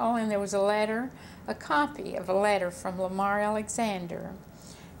mail, and there was a copy of a letter from Lamar Alexander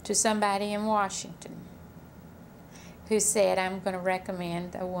to somebody in Washington who said, I'm going to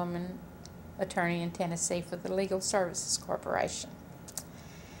recommend a woman attorney in Tennessee for the Legal Services Corporation.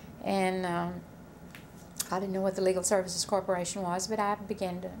 And I didn't know what the Legal Services Corporation was, but I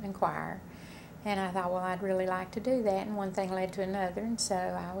began to inquire. And I thought, well, I'd really like to do that, and one thing led to another, and so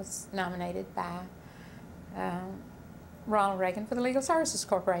I was nominated by Ronald Reagan for the Legal Services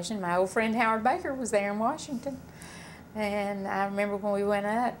Corporation. My old friend Howard Baker was there in Washington. And I remember when we went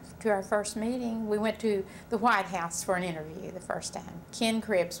up to our first meeting, we went to the White House for an interview the first time. Ken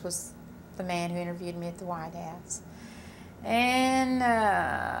Cripps was the man who interviewed me at the White House. And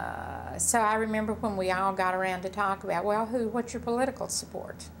so I remember when we all got around to talk about, well, what's your political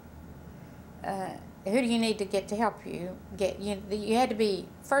support? Who do you need to get to help you? You had to be,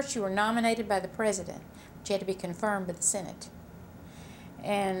 first you were nominated by the president, but you had to be confirmed by the Senate.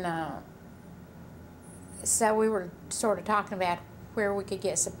 And so we were sort of talking about where we could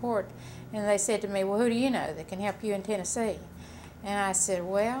get support. And they said to me, well, who do you know that can help you in Tennessee? And I said,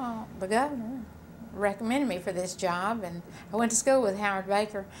 well, the governor recommended me for this job. And I went to school with Howard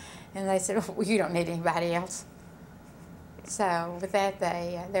Baker, and they said, well, you don't need anybody else. So with that,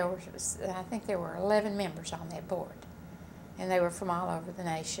 I think there were 11 members on that board, and they were from all over the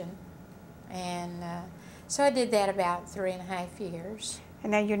nation. And so I did that about 3.5 years.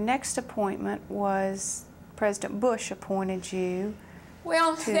 And now your next appointment was President Bush appointed you.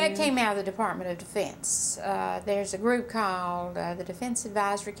 Well, that came out of the Department of Defense. There's a group called the Defense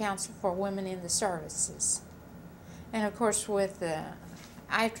Advisory Council for Women in the Services. And of course,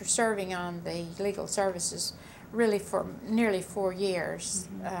 after serving on the legal services really for nearly 4 years,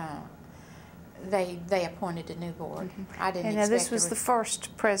 they appointed a new board. I didn't expect. And now this was the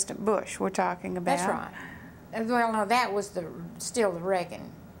first President Bush we're talking about. That's right. Well, no, that was still the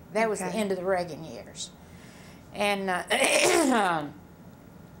Reagan. That was the end of the Reagan years. And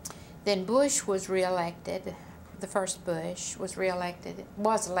then Bush was reelected. The first Bush was elected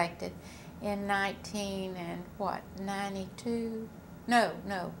in 92?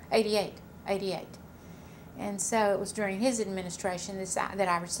 No, 88. And so it was during his administration that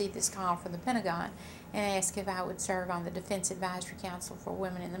I received this call from the Pentagon and asked if I would serve on the Defense Advisory Council for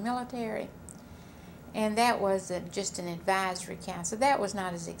Women in the Military. And that was just an advisory council. That was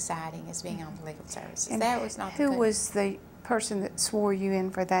not as exciting as being on the legal services. And that was not. Who was the person that swore you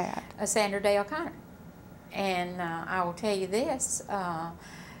in for that? Sandra Day O'Connor. And I will tell you this,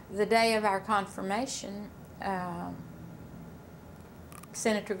 the day of our confirmation,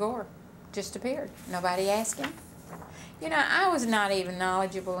 Senator Gore just appeared. Nobody asked him. You know, I was not even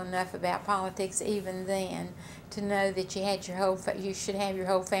knowledgeable enough about politics even then to know that you should have your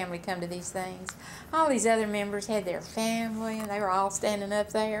whole family come to these things. All these other members had their family, and they were all standing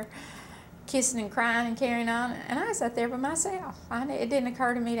up there, kissing and crying and carrying on, and I sat there by myself. It didn't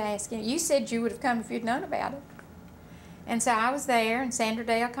occur to me to ask him. You said you would have come if you'd known about it. And so I was there, and Sandra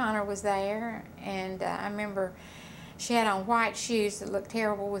Day O'Connor was there, and I remember she had on white shoes that looked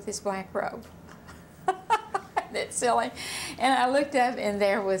terrible with this black robe. That's silly. And I looked up, and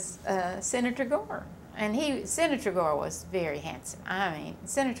there was Senator Gore. And Senator Gore was very handsome. I mean,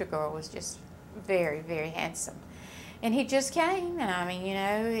 Senator Gore was just very, very handsome. And he just came, and I mean, you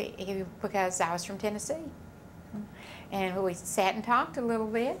know, because I was from Tennessee. And we sat and talked a little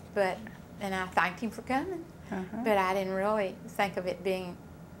bit, and I thanked him for coming. But I didn't really think of it being...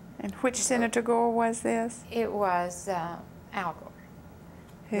 And which Senator Gore was this? It was Al Gore,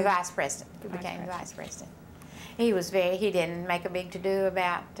 the vice president, who became the vice president. He didn't make a big to-do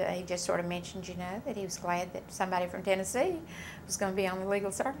about, he just sort of mentioned, you know, that he was glad that somebody from Tennessee was going to be on the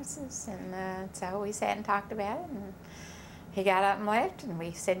legal services. And so we sat and talked about it, and he got up and left, and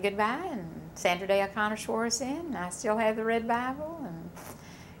we said goodbye, and Sandra Day O'Connor swore us in, and I still have the red Bible, and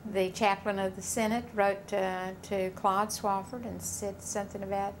the chaplain of the Senate wrote to Claude Swafford and said something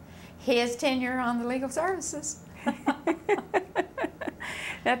about his tenure on the legal services.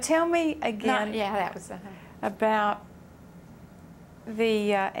 Now tell me again that was about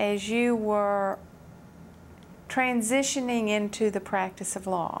as you were transitioning into the practice of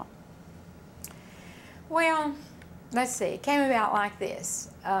law. Well, let's see. It came about like this.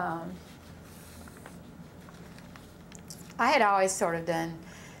 I had always sort of done,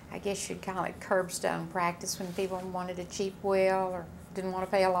 I guess you'd call it curbstone practice, when people wanted a cheap will or didn't want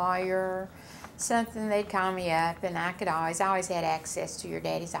to pay a lawyer or something. They'd call me up, and I always had access to your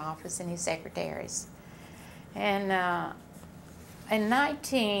daddy's office and his secretaries. And in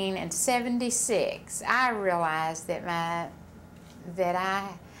 1976, I realized that I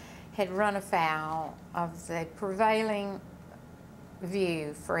had run afoul of the prevailing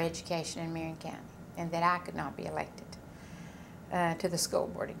view for education in Marion County, and that I could not be elected to the school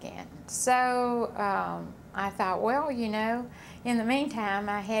board again. So I thought, well, you know, in the meantime,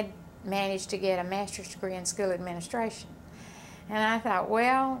 I had managed to get a master's degree in school administration. And I thought,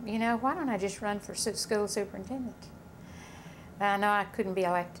 well, you know, why don't I just run for school superintendent? I know I couldn't be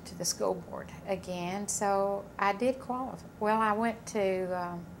elected to the school board again, so I did qualify. Well, I went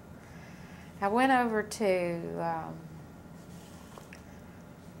over to,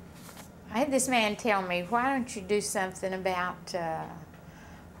 I had this man tell me, why don't you do something about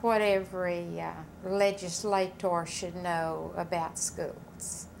what every legislator should know about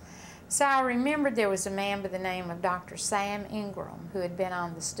schools? So I remembered there was a man by the name of Dr. Sam Ingram, who had been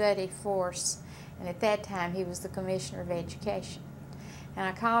on the study force, and at that time he was the Commissioner of Education. And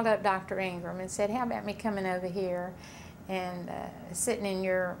I called up Dr. Ingram and said, how about me coming over here and sitting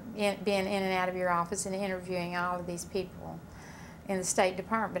being in and out of your office and interviewing all of these people in the State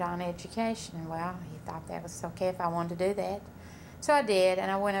Department on education? And well, he thought that was okay if I wanted to do that. So I did, and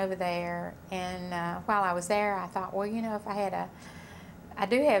I went over there, and while I was there, I thought, well, you know, if I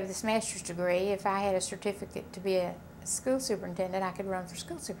do have this master's degree. If I had a certificate to be a school superintendent, I could run for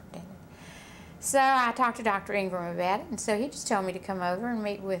school superintendent. So I talked to Dr. Ingram about it, and so he just told me to come over and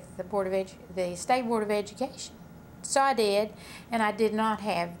meet with the State Board of Education. So I did, and I did not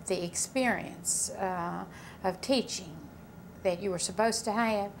have the experience of teaching that you were supposed to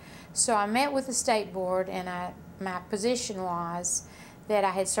have. So I met with the State Board, and my position was that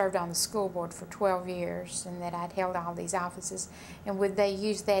I had served on the school board for 12 years and that I'd held all these offices, and would they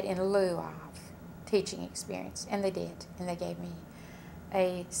use that in lieu of teaching experience? And they did, and they gave me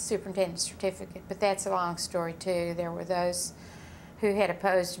a superintendent's certificate. But that's a long story too. There were those who had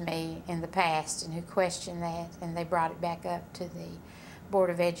opposed me in the past and who questioned that, and they brought it back up to the Board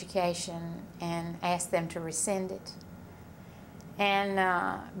of Education and asked them to rescind it. And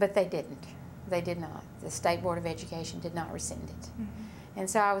but they didn't. They did not. The State Board of Education did not rescind it. And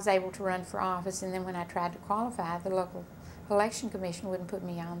so I was able to run for office, and then when I tried to qualify, the local election commission wouldn't put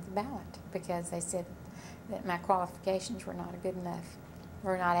me on the ballot because they said that my qualifications were not good enough,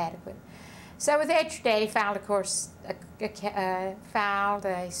 were not adequate. So with that, your daddy filed, of course, filed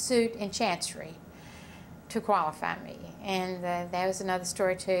a suit in Chancery to qualify me. And that was another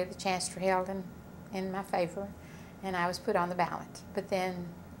story too. The Chancery held in my favor, and I was put on the ballot. But then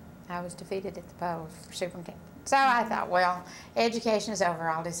I was defeated at the polls for superintendent. So I thought, well, education is over,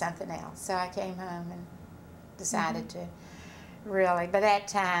 I'll do something else. So I came home and decided to really, by that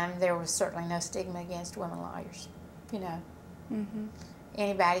time, there was certainly no stigma against women lawyers. You know,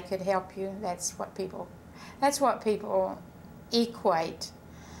 anybody could help you. That's what people equate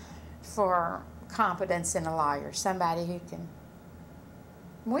for competence in a lawyer. Somebody who can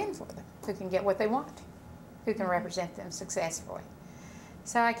win for them, who can get what they want, who can represent them successfully.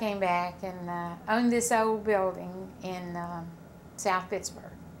 So I came back and owned this old building in South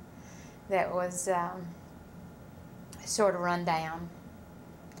Pittsburgh that was sort of run down.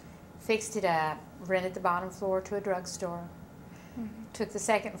 Fixed it up, rented the bottom floor to a drugstore, took the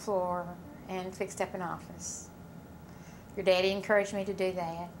second floor and fixed up an office. Your daddy encouraged me to do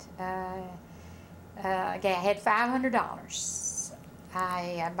that. I had $500.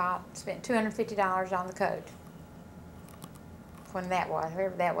 I spent $250 on the code. When that was,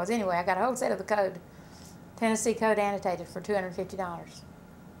 whoever that was. Anyway, I got a whole set of the code, Tennessee Code annotated, for $250.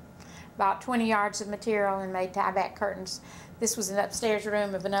 Bought 20 yards of material and made tie-back curtains. This was an upstairs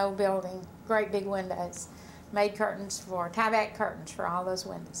room of an old building, great big windows. Made curtains for, tie-back curtains for all those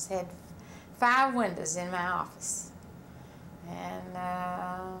windows. Had 5 windows in my office. And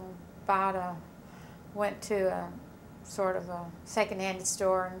went to a sort of a second-hand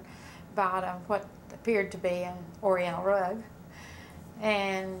store and bought what appeared to be an Oriental rug.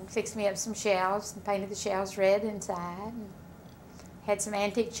 And fixed me up some shelves and painted the shelves red inside. And had some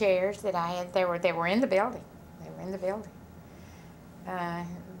antique chairs that I had. They were in the building. They were in the building.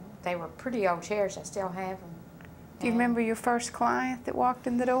 They were pretty old chairs. I still have them. Do you remember your first client that walked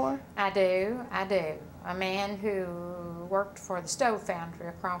in the door? I do. A man who worked for the stove foundry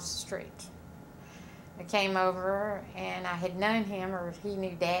across the street. I came over and I had known him, or he knew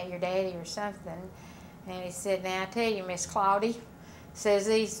your daddy or something. And he said, "Now I tell you, Miss Claudia," says,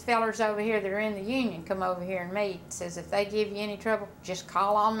 "these fellers over here that are in the union come over here and meet. Says, if they give you any trouble, just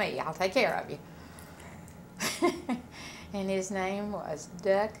call on me. I'll take care of you." And his name was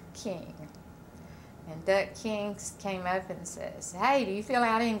Duck King. And Duck King came up and says, "Hey, do you fill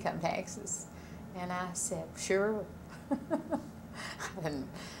out income taxes?" And I said, "Sure."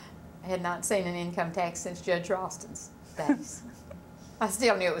 I had not seen an income tax since Judge Ralston's days. I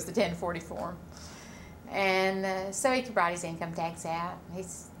still knew it was the 1040 form. And so he brought his income tax out. He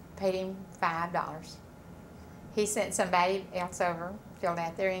paid him $5. He sent somebody else over, filled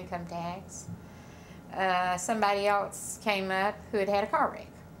out their income tax. Somebody else came up who had had a car wreck.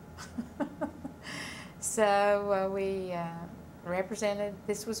 So we represented,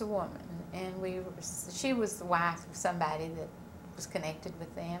 this was a woman, and she was the wife of somebody that was connected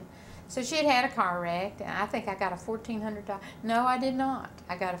with them. So she had had a car wreck, and I think I got a $1,400. No, I did not.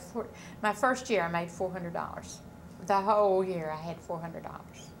 I got my first year I made $400. The whole year I had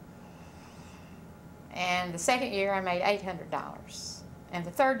 $400. And the second year I made $800. And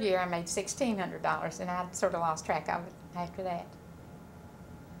the third year I made $1,600, and I sort of lost track of it after that.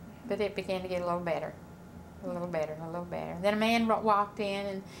 But it began to get a little better, a little better, and a little better. Then a man walked in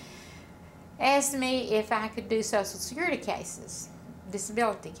and asked me if I could do Social Security cases,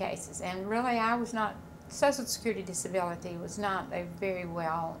 disability cases. And really I was not, Social Security disability was not a very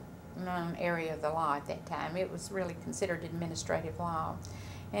well known area of the law at that time. It was really considered administrative law.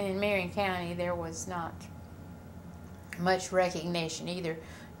 And in Marion County there was not much recognition. Either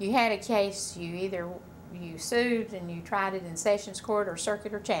you had a case, you sued and you tried it in Sessions Court or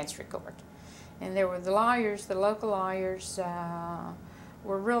Circuit or Chancery Court. And there were the lawyers, the local lawyers,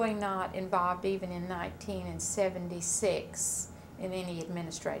 were really not involved even in 1976 in any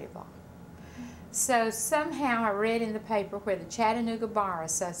administrative law. So somehow I read in the paper where the Chattanooga Bar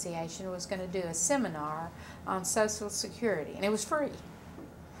Association was going to do a seminar on Social Security, and it was free.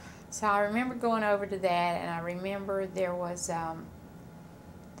 So I remember going over to that, and I remember there was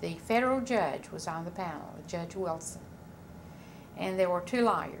the federal judge was on the panel, Judge Wilson, and there were two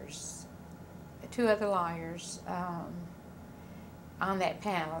other lawyers on that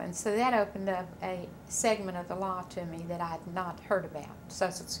panel, and so that opened up a segment of the law to me that I had not heard about,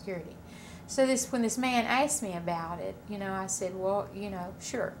 Social Security. So when this man asked me about it, I said, well,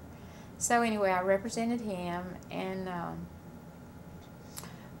 sure. So anyway, I represented him and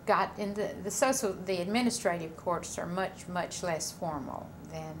got into the administrative courts are much, much less formal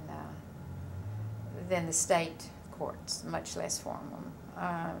than the state courts, much less formal.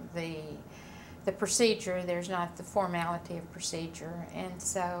 The procedure, there's not the formality of procedure, and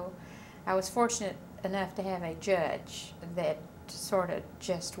so I was fortunate enough to have a judge that sort of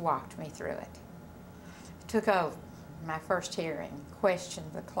just walked me through it. Took over my first hearing, questioned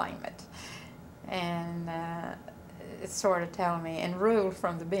the claimant, and it sort of told me, and ruled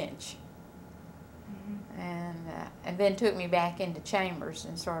from the bench. And then took me back into chambers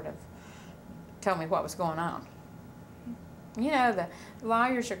and sort of told me what was going on. The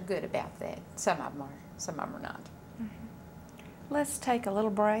lawyers are good about that. Some of them are, some of them are not. Let's take a little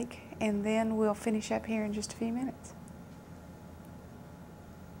break, and then we'll finish up here in just a few minutes.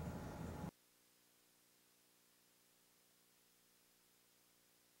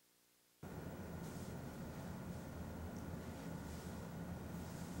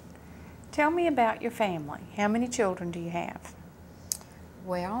 Tell me about your family. How many children do you have?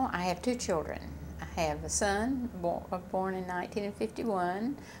 Well, I have 2 children. I have a son born in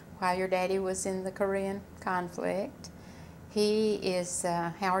 1951 while your daddy was in the Korean conflict. He is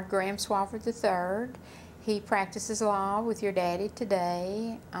Howard Graham Swafford III. He practices law with your daddy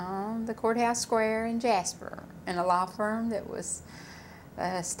today on the courthouse square in Jasper in a law firm that was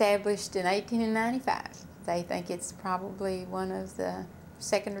established in 1895. They think it's probably one of the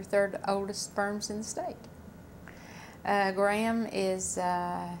 2nd or 3rd oldest firms in the state. Graham has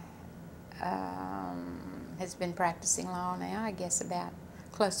been practicing law now, I guess, about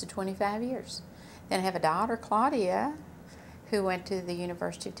close to 25 years. Then I have a daughter, Claudia, who went to the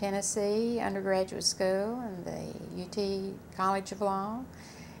University of Tennessee undergraduate school and the UT College of Law,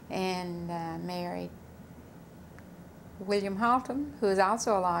 and married William Haltom, who is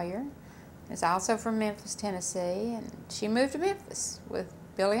also a lawyer. Is also from Memphis, Tennessee, and she moved to Memphis with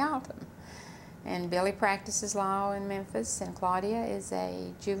Billy Haltom. And Billy practices law in Memphis, and Claudia is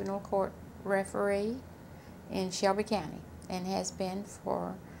a juvenile court referee in Shelby County and has been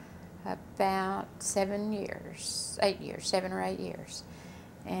for about 7 or 8 years.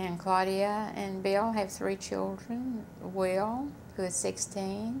 And Claudia and Bill have 3 children, Will, who is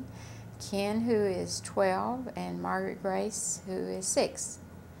 16, Ken, who is 12, and Margaret Grace, who is 6.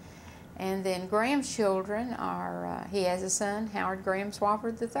 And then Graham's children are, he has a son, Howard Graham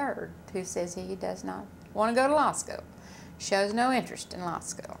Swafford III, who says he does not want to go to law school, shows no interest in law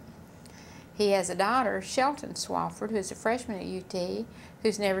school. He has a daughter, Shelton Swafford, who's a freshman at UT,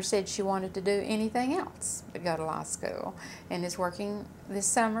 who's never said she wanted to do anything else but go to law school, and is working this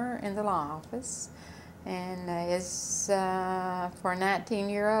summer in the law office, and is, for a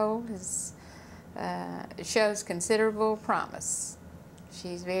 19-year-old, shows considerable promise.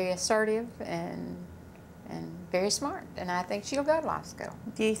 She's very assertive and very smart, and I think she'll go to law school.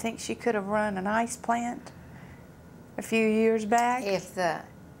 Do you think she could have run an ice plant a few years back? If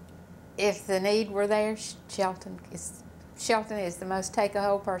the need were there, Shelton is the most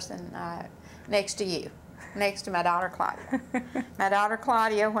take-a-hole person next to you, next to my daughter Claudia. My daughter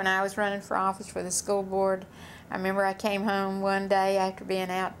Claudia, when I was running for office for the school board, I remember I came home one day after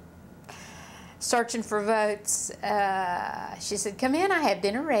being out searching for votes. She said, "Come in, I have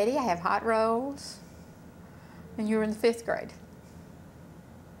dinner ready, I have hot rolls." And you were in the 5th grade.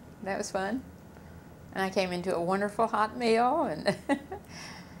 That was fun. And I came into a wonderful hot meal, and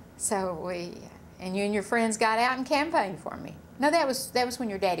so and you and your friends got out and campaigned for me. No, that was when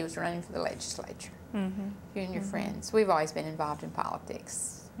your daddy was running for the legislature. Mm-hmm. You and your friends. We've always been involved in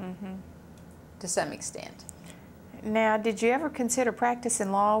politics, to some extent. Now, did you ever consider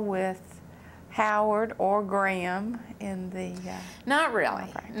practicing law with Howard or Graham in the... Not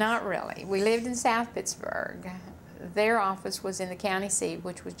really, not really. We lived in South Pittsburgh. Their office was in the county seat,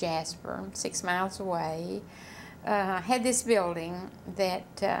 which was Jasper, 6 miles away. Had this building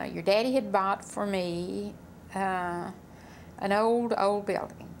that your daddy had bought for me, an old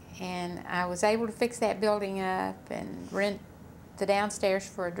building. And I was able to fix that building up and rent the downstairs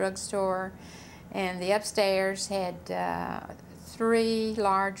for a drugstore. And the upstairs had 3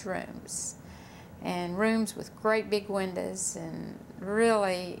 large rooms. And rooms with great big windows and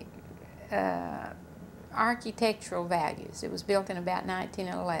really architectural values. It was built in about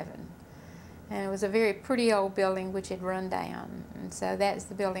 1911. And it was a very pretty old building which had run down. And so that's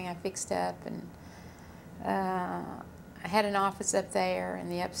the building I fixed up. And I had an office up there in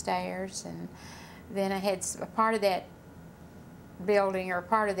the upstairs. And then I had a part of that building or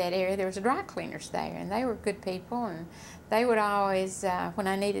part of that area, there was a dry cleaners there, and they were good people, and they would always, when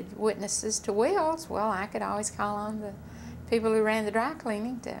I needed witnesses to wills, well, I could always call on the people who ran the dry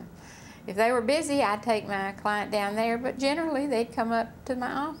cleaning to, if they were busy, I'd take my client down there, but generally they'd come up to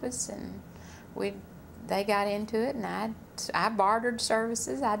my office and they got into it, and I bartered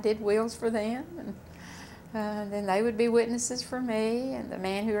services. I did wills for them, and then they would be witnesses for me. And the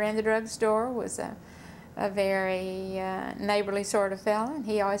man who ran the drugstore was a very neighborly sort of fellow, and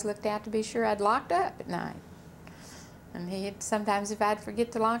he always looked out to be sure I'd locked up at night. And sometimes if I'd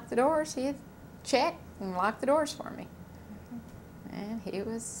forget to lock the doors, he'd check and lock the doors for me. And he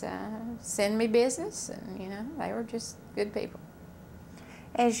was send me business, and you know, they were just good people.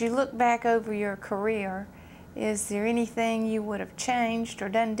 As you look back over your career, is there anything you would have changed or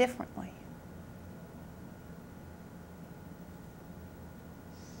done differently?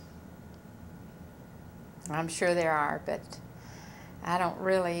 I'm sure there are, but I don't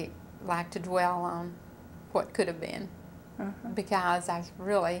really like to dwell on what could have been, because I've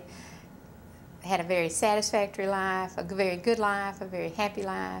really had a very satisfactory life, a very good life, a very happy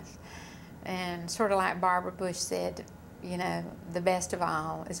life, and sort of like Barbara Bush said, you know, the best of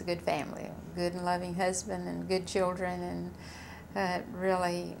all is a good family, a good and loving husband and good children, and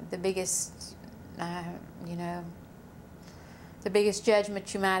really the biggest, you know, the biggest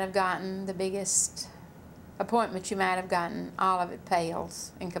judgment you might have gotten, the biggest appointment you might have gotten, all of it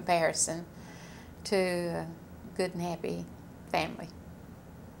pales in comparison to a good and happy family.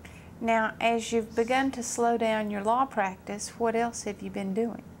 Now, as you've begun to slow down your law practice, what else have you been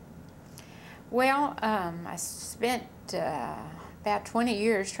doing? Well, I spent about 20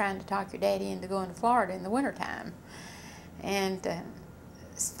 years trying to talk your daddy into going to Florida in the wintertime, and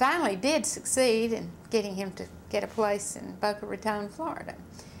finally did succeed in getting him to get a place in Boca Raton, Florida.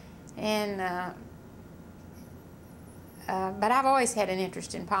 And but I've always had an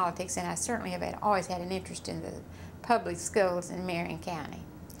interest in politics, and I certainly have always had an interest in the public schools in Marion County.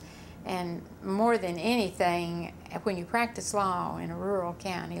 And more than anything, when you practice law in a rural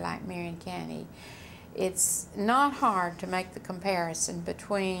county like Marion County, it's not hard to make the comparison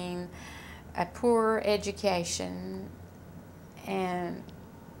between a poor education and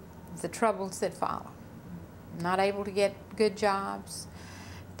the troubles that follow. Not able to get good jobs,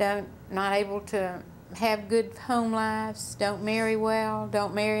 not able to have good home lives, don't marry well,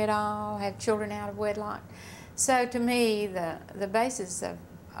 don't marry at all, have children out of wedlock. So to me, the basis of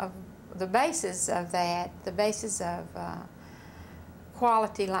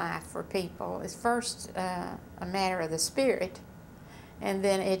quality life for people is first a matter of the spirit, and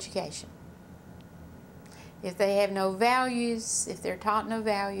then education. If they have no values, if they're taught no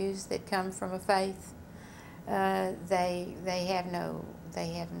values that come from a faith, they have no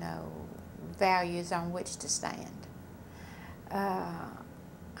values on which to stand.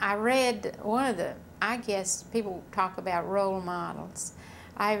 I read one of the, I guess people talk about role models.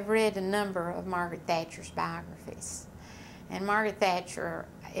 I've read a number of Margaret Thatcher's biographies. And Margaret Thatcher,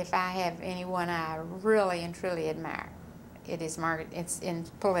 if I have anyone I really and truly admire, it is Margaret. It's in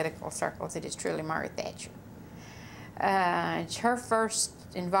political circles, it is truly Margaret Thatcher. Her first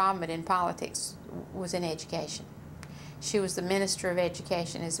involvement in politics was in education. She was the Minister of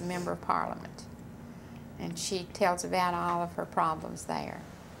Education as a member of Parliament. And she tells about all of her problems there.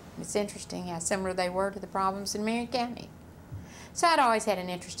 It's interesting how similar they were to the problems in Marion County. So I'd always had an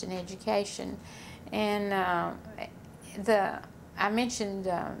interest in education. And I mentioned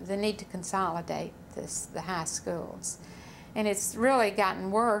the need to consolidate the high schools. And it's really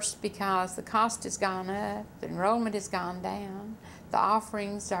gotten worse because the cost has gone up, the enrollment has gone down, the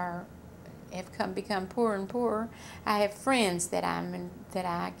offerings have become poorer and poorer. I have friends that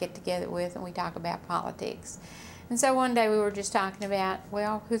I get together with, and we talk about politics. And so one day we were just talking about,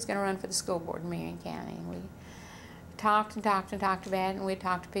 well, who's going to run for the school board in Marion County? And we talked and talked and talked about it, and we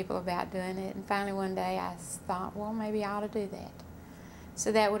talked to people about doing it. And finally one day I thought, well, maybe I ought to do that.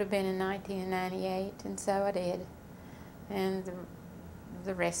 So that would have been in 1998, and so I did. And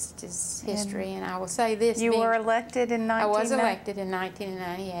the rest is history. And I will say this. You were elected in 1998? I was elected in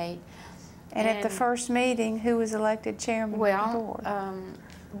 1998. And at the first meeting, who was elected chairman of the board?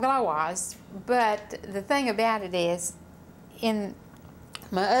 Well, I was. But the thing about it is, in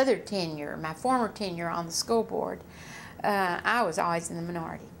my other tenure, my former tenure on the school board, I was always in the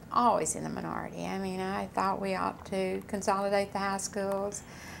minority. Always in the minority. I mean, I thought we ought to consolidate the high schools.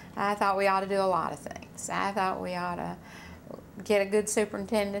 I thought we ought to do a lot of things. I thought we ought to get a good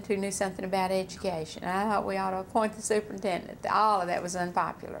superintendent who knew something about education. I thought we ought to appoint the superintendent. All of that was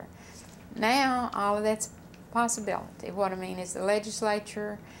unpopular. Now, all of that's a possibility. What I mean is the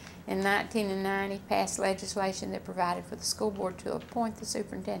legislature in 1990 passed legislation that provided for the school board to appoint the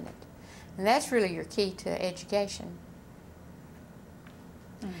superintendent. And that's really your key to education.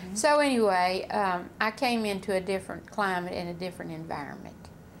 Mm-hmm. So anyway, I came into a different climate and a different environment.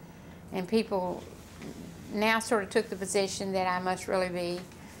 And people now sort of took the position that I must really be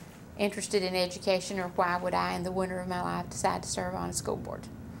interested in education, or why would I, in the winter of my life, decide to serve on a school board?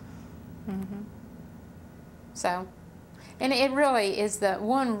 Mm-hmm. So, and it really is the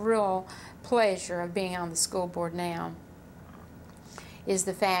one real pleasure of being on the school board now is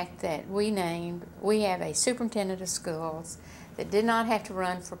the fact that we have a superintendent of schools that did not have to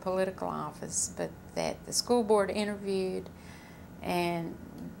run for political office, but that the school board interviewed, and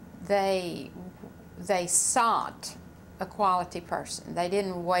they sought a quality person. They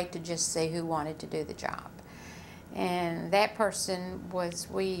didn't wait to just see who wanted to do the job. And that person was,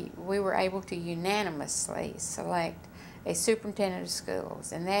 we were able to unanimously select a superintendent of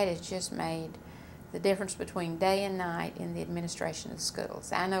schools, and that has just made the difference between day and night in the administration of the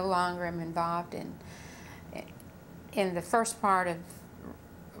schools. I no longer am involved in the first part of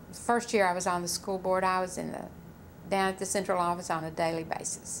the first year I was on the school board. I was down at the central office on a daily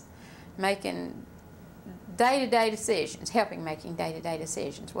basis, making day-to-day decisions, helping making day-to-day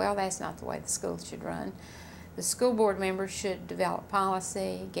decisions. Well, that's not the way the schools should run. The school board members should develop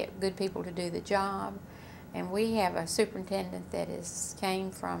policy, get good people to do the job, and we have a superintendent that came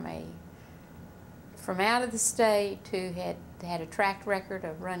from out of the state, who had a track record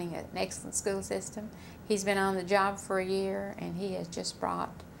of running an excellent school system. He's been on the job for a year, and he has just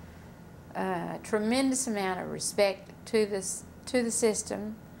brought a tremendous amount of respect to the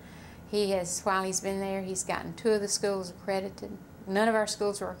system. He has, while he's been there, he's gotten 2 of the schools accredited. None of our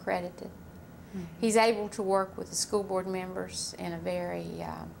schools are accredited. Mm-hmm. He's able to work with the school board members in a very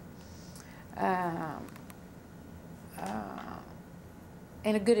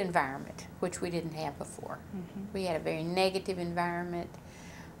in a good environment, which we didn't have before. Mm-hmm. We had a very negative environment.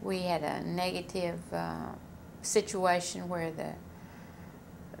 We had a negative situation where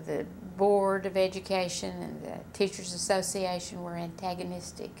the Board of Education and the Teachers Association were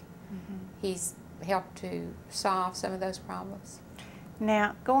antagonistic. Mm-hmm. He's helped to solve some of those problems.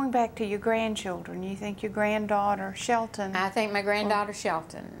 Now, going back to your grandchildren, you think your granddaughter, Shelton... I think my granddaughter,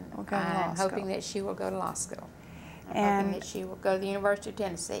 Shelton, I'm hoping that she will go to law school. I'm hoping that she will go to the University of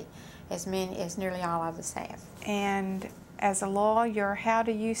Tennessee, as nearly all of us have. And as a lawyer, how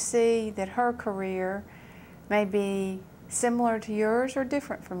do you see that her career may be similar to yours or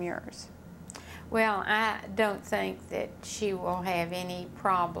different from yours? Well, I don't think that she will have any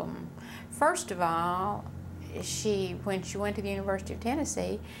problem. First of all, when she went to the University of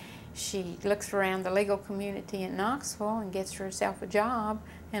Tennessee, she looks around the legal community in Knoxville and gets herself a job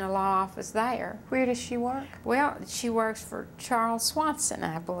in a law office there. Where does she work? Well, she works for Charles Swanson,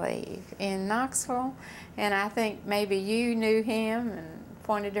 I believe, in Knoxville, and I think maybe you knew him and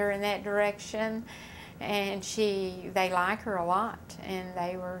pointed her in that direction. And they like her a lot, and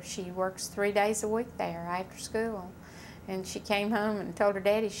she works 3 days a week there after school. And she came home and told her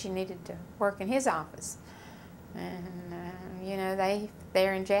daddy she needed to work in his office. And you know,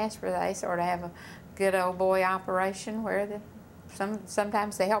 there in Jasper, they sort of have a good old boy operation where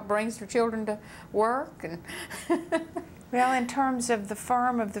sometimes they help bring their children to work. And well, in terms of the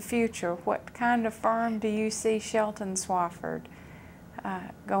firm of the future, what kind of firm do you see Shelton Swafford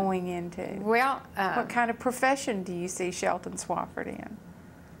going into? Well, what kind of profession do you see Shelton Swafford in?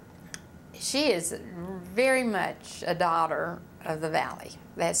 She is very much a daughter of the Valley.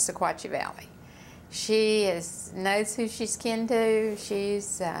 That's Sequatchie Valley. She knows who she's kin to.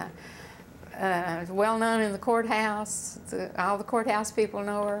 She's well known in the courthouse. All the courthouse people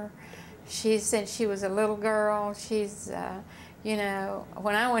know her. Since she was a little girl. She's, you know,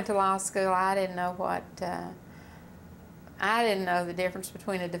 when I went to law school, I didn't know the difference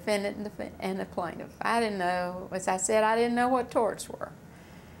between a defendant and a plaintiff. I didn't know, as I said, I didn't know what torts were.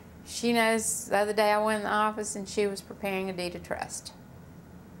 She knows. The other day I went in the office and she was preparing a deed of trust.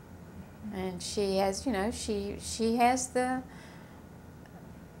 And she has, you know, she has the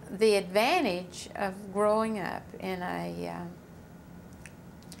advantage of growing up in a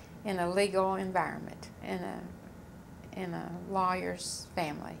legal environment, in a lawyer's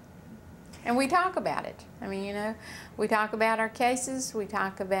family. And we talk about it. I mean, you know, we talk about our cases. We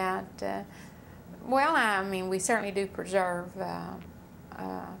talk about, well, I mean, we certainly do preserve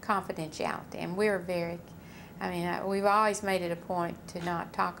confidentiality. And we're very, I mean, we've always made it a point to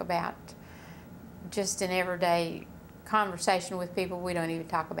not talk about just an everyday conversation with people. We don't even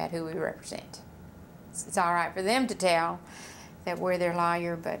talk about who we represent. It's all right for them to tell that we're their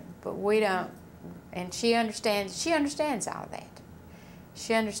lawyer, but we don't. And she understands all of that.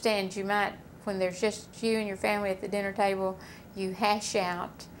 She understands you might, when there's just you and your family at the dinner table, you hash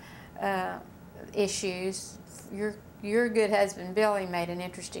out issues. Your good husband, Billy, made an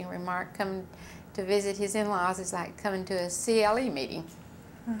interesting remark. Coming to visit his in-laws is like coming to a CLE meeting.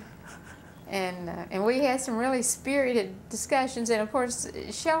 And we had some really spirited discussions. And of course,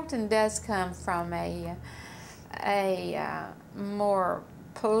 Shelton does come from a more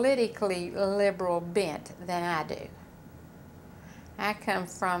politically liberal bent than I do. I come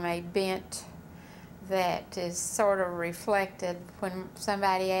from a bent that is sort of reflected when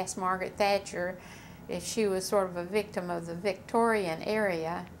somebody asked Margaret Thatcher if she was sort of a victim of the Victorian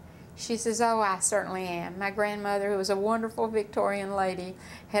era. She says, "Oh, I certainly am. My grandmother, who was a wonderful Victorian lady,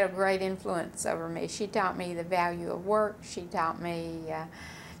 had a great influence over me. She taught me the value of work. She taught me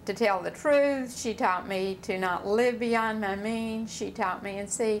to tell the truth. She taught me to not live beyond my means. She taught me," and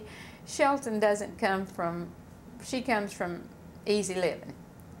see, Shelton doesn't come from, she comes from easy living.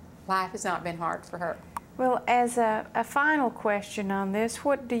 Life has not been hard for her. Well, as a final question on this,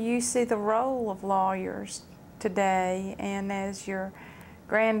 what do you see the role of lawyers today, and as your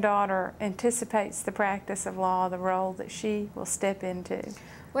granddaughter anticipates the practice of law, the role that she will step into?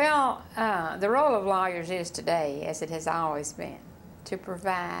 Well, the role of lawyers is today, as it has always been, to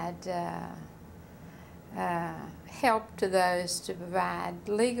provide help to those, to provide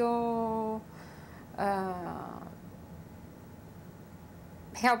legal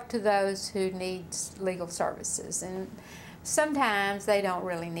help to those who need legal services. And sometimes they don't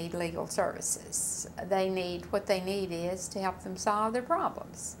really need legal services. They need, what they need is to help them solve their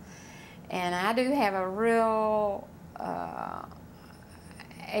problems. And I do have a real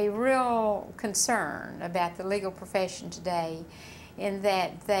concern about the legal profession today, in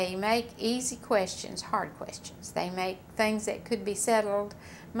that they make easy questions hard questions. They make things that could be settled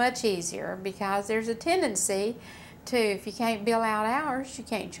much easier, because there's a tendency to, if you can't bill out hours, you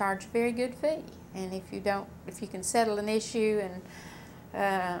can't charge a very good fee. And if you can settle an issue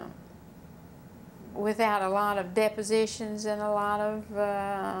and without a lot of depositions and a lot of,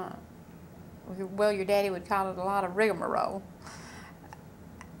 well, your daddy would call it a lot of rigmarole,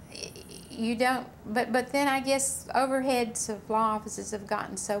 you don't, but then I guess overheads of law offices have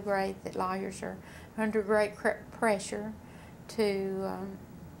gotten so great that lawyers are under great pressure to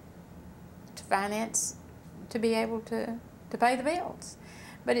finance, to be able to pay the bills.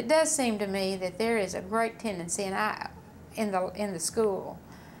 But it does seem to me that there is a great tendency, and in school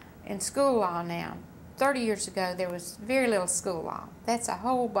law now. 30 years ago, there was very little school law. That's a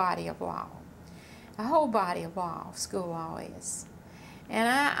whole body of law. A whole body of law, school law is. And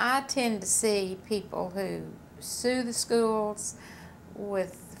I tend to see people who sue the schools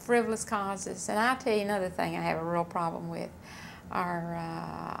with frivolous causes. And I'll tell you another thing I have a real problem with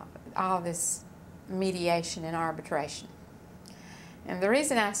are all this mediation and arbitration. And the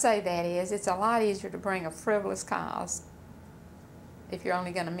reason I say that is it's a lot easier to bring a frivolous cause if you're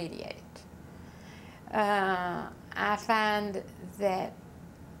only going to mediate it. I find that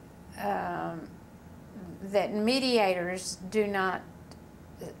that mediators do not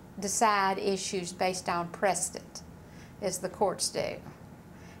decide issues based on precedent, as the courts do.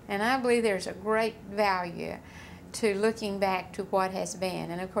 And I believe there's a great value to looking back to what has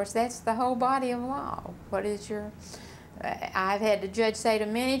been. And of course, that's the whole body of law. What is your, I've had the judge say to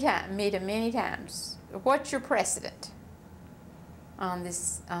me many times, what's your precedent on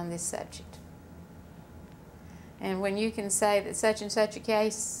this subject? And when you can say that such and such a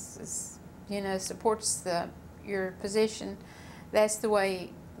case is, supports your position, that's the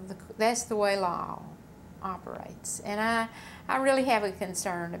way law operates. And I really have a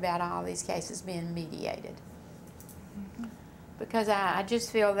concern about all these cases being mediated. Mm-hmm. Because I just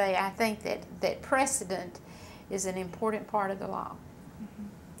feel I think that precedent is an important part of the law. Mm-hmm.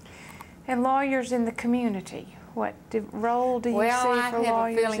 And lawyers in the community, what role do you see for lawyers in the community? Well, I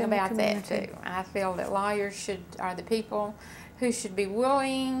have a feeling about that too. I feel that lawyers are the people who should be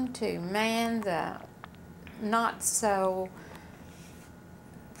willing to man the not so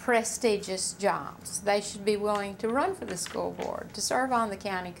prestigious jobs. They should be willing to run for the school board, to serve on the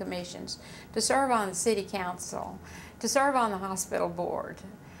county commissions, to serve on the city council, to serve on the hospital board.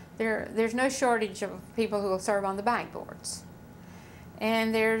 There's no shortage of people who will serve on the bank boards.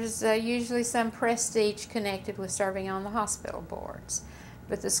 And there's usually some prestige connected with serving on the hospital boards.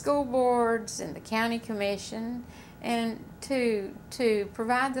 But the school boards and the county commission, and to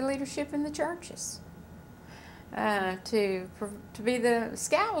provide the leadership in the churches. To be the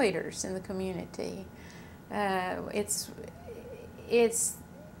scout leaders in the community. It's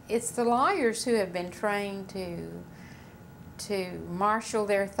the lawyers who have been trained to marshal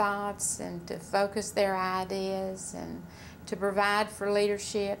their thoughts and to focus their ideas and to provide for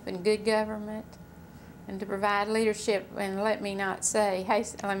leadership and good government and to provide leadership, and let me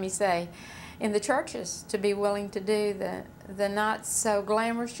say, in the churches, to be willing to do the not so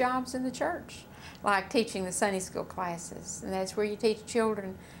glamorous jobs in the church, like teaching the Sunday school classes, and that's where you teach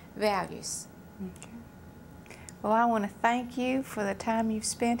children values. Okay. Well, I want to thank you for the time you've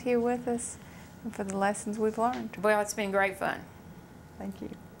spent here with us and for the lessons we've learned. Well, it's been great fun. Thank you.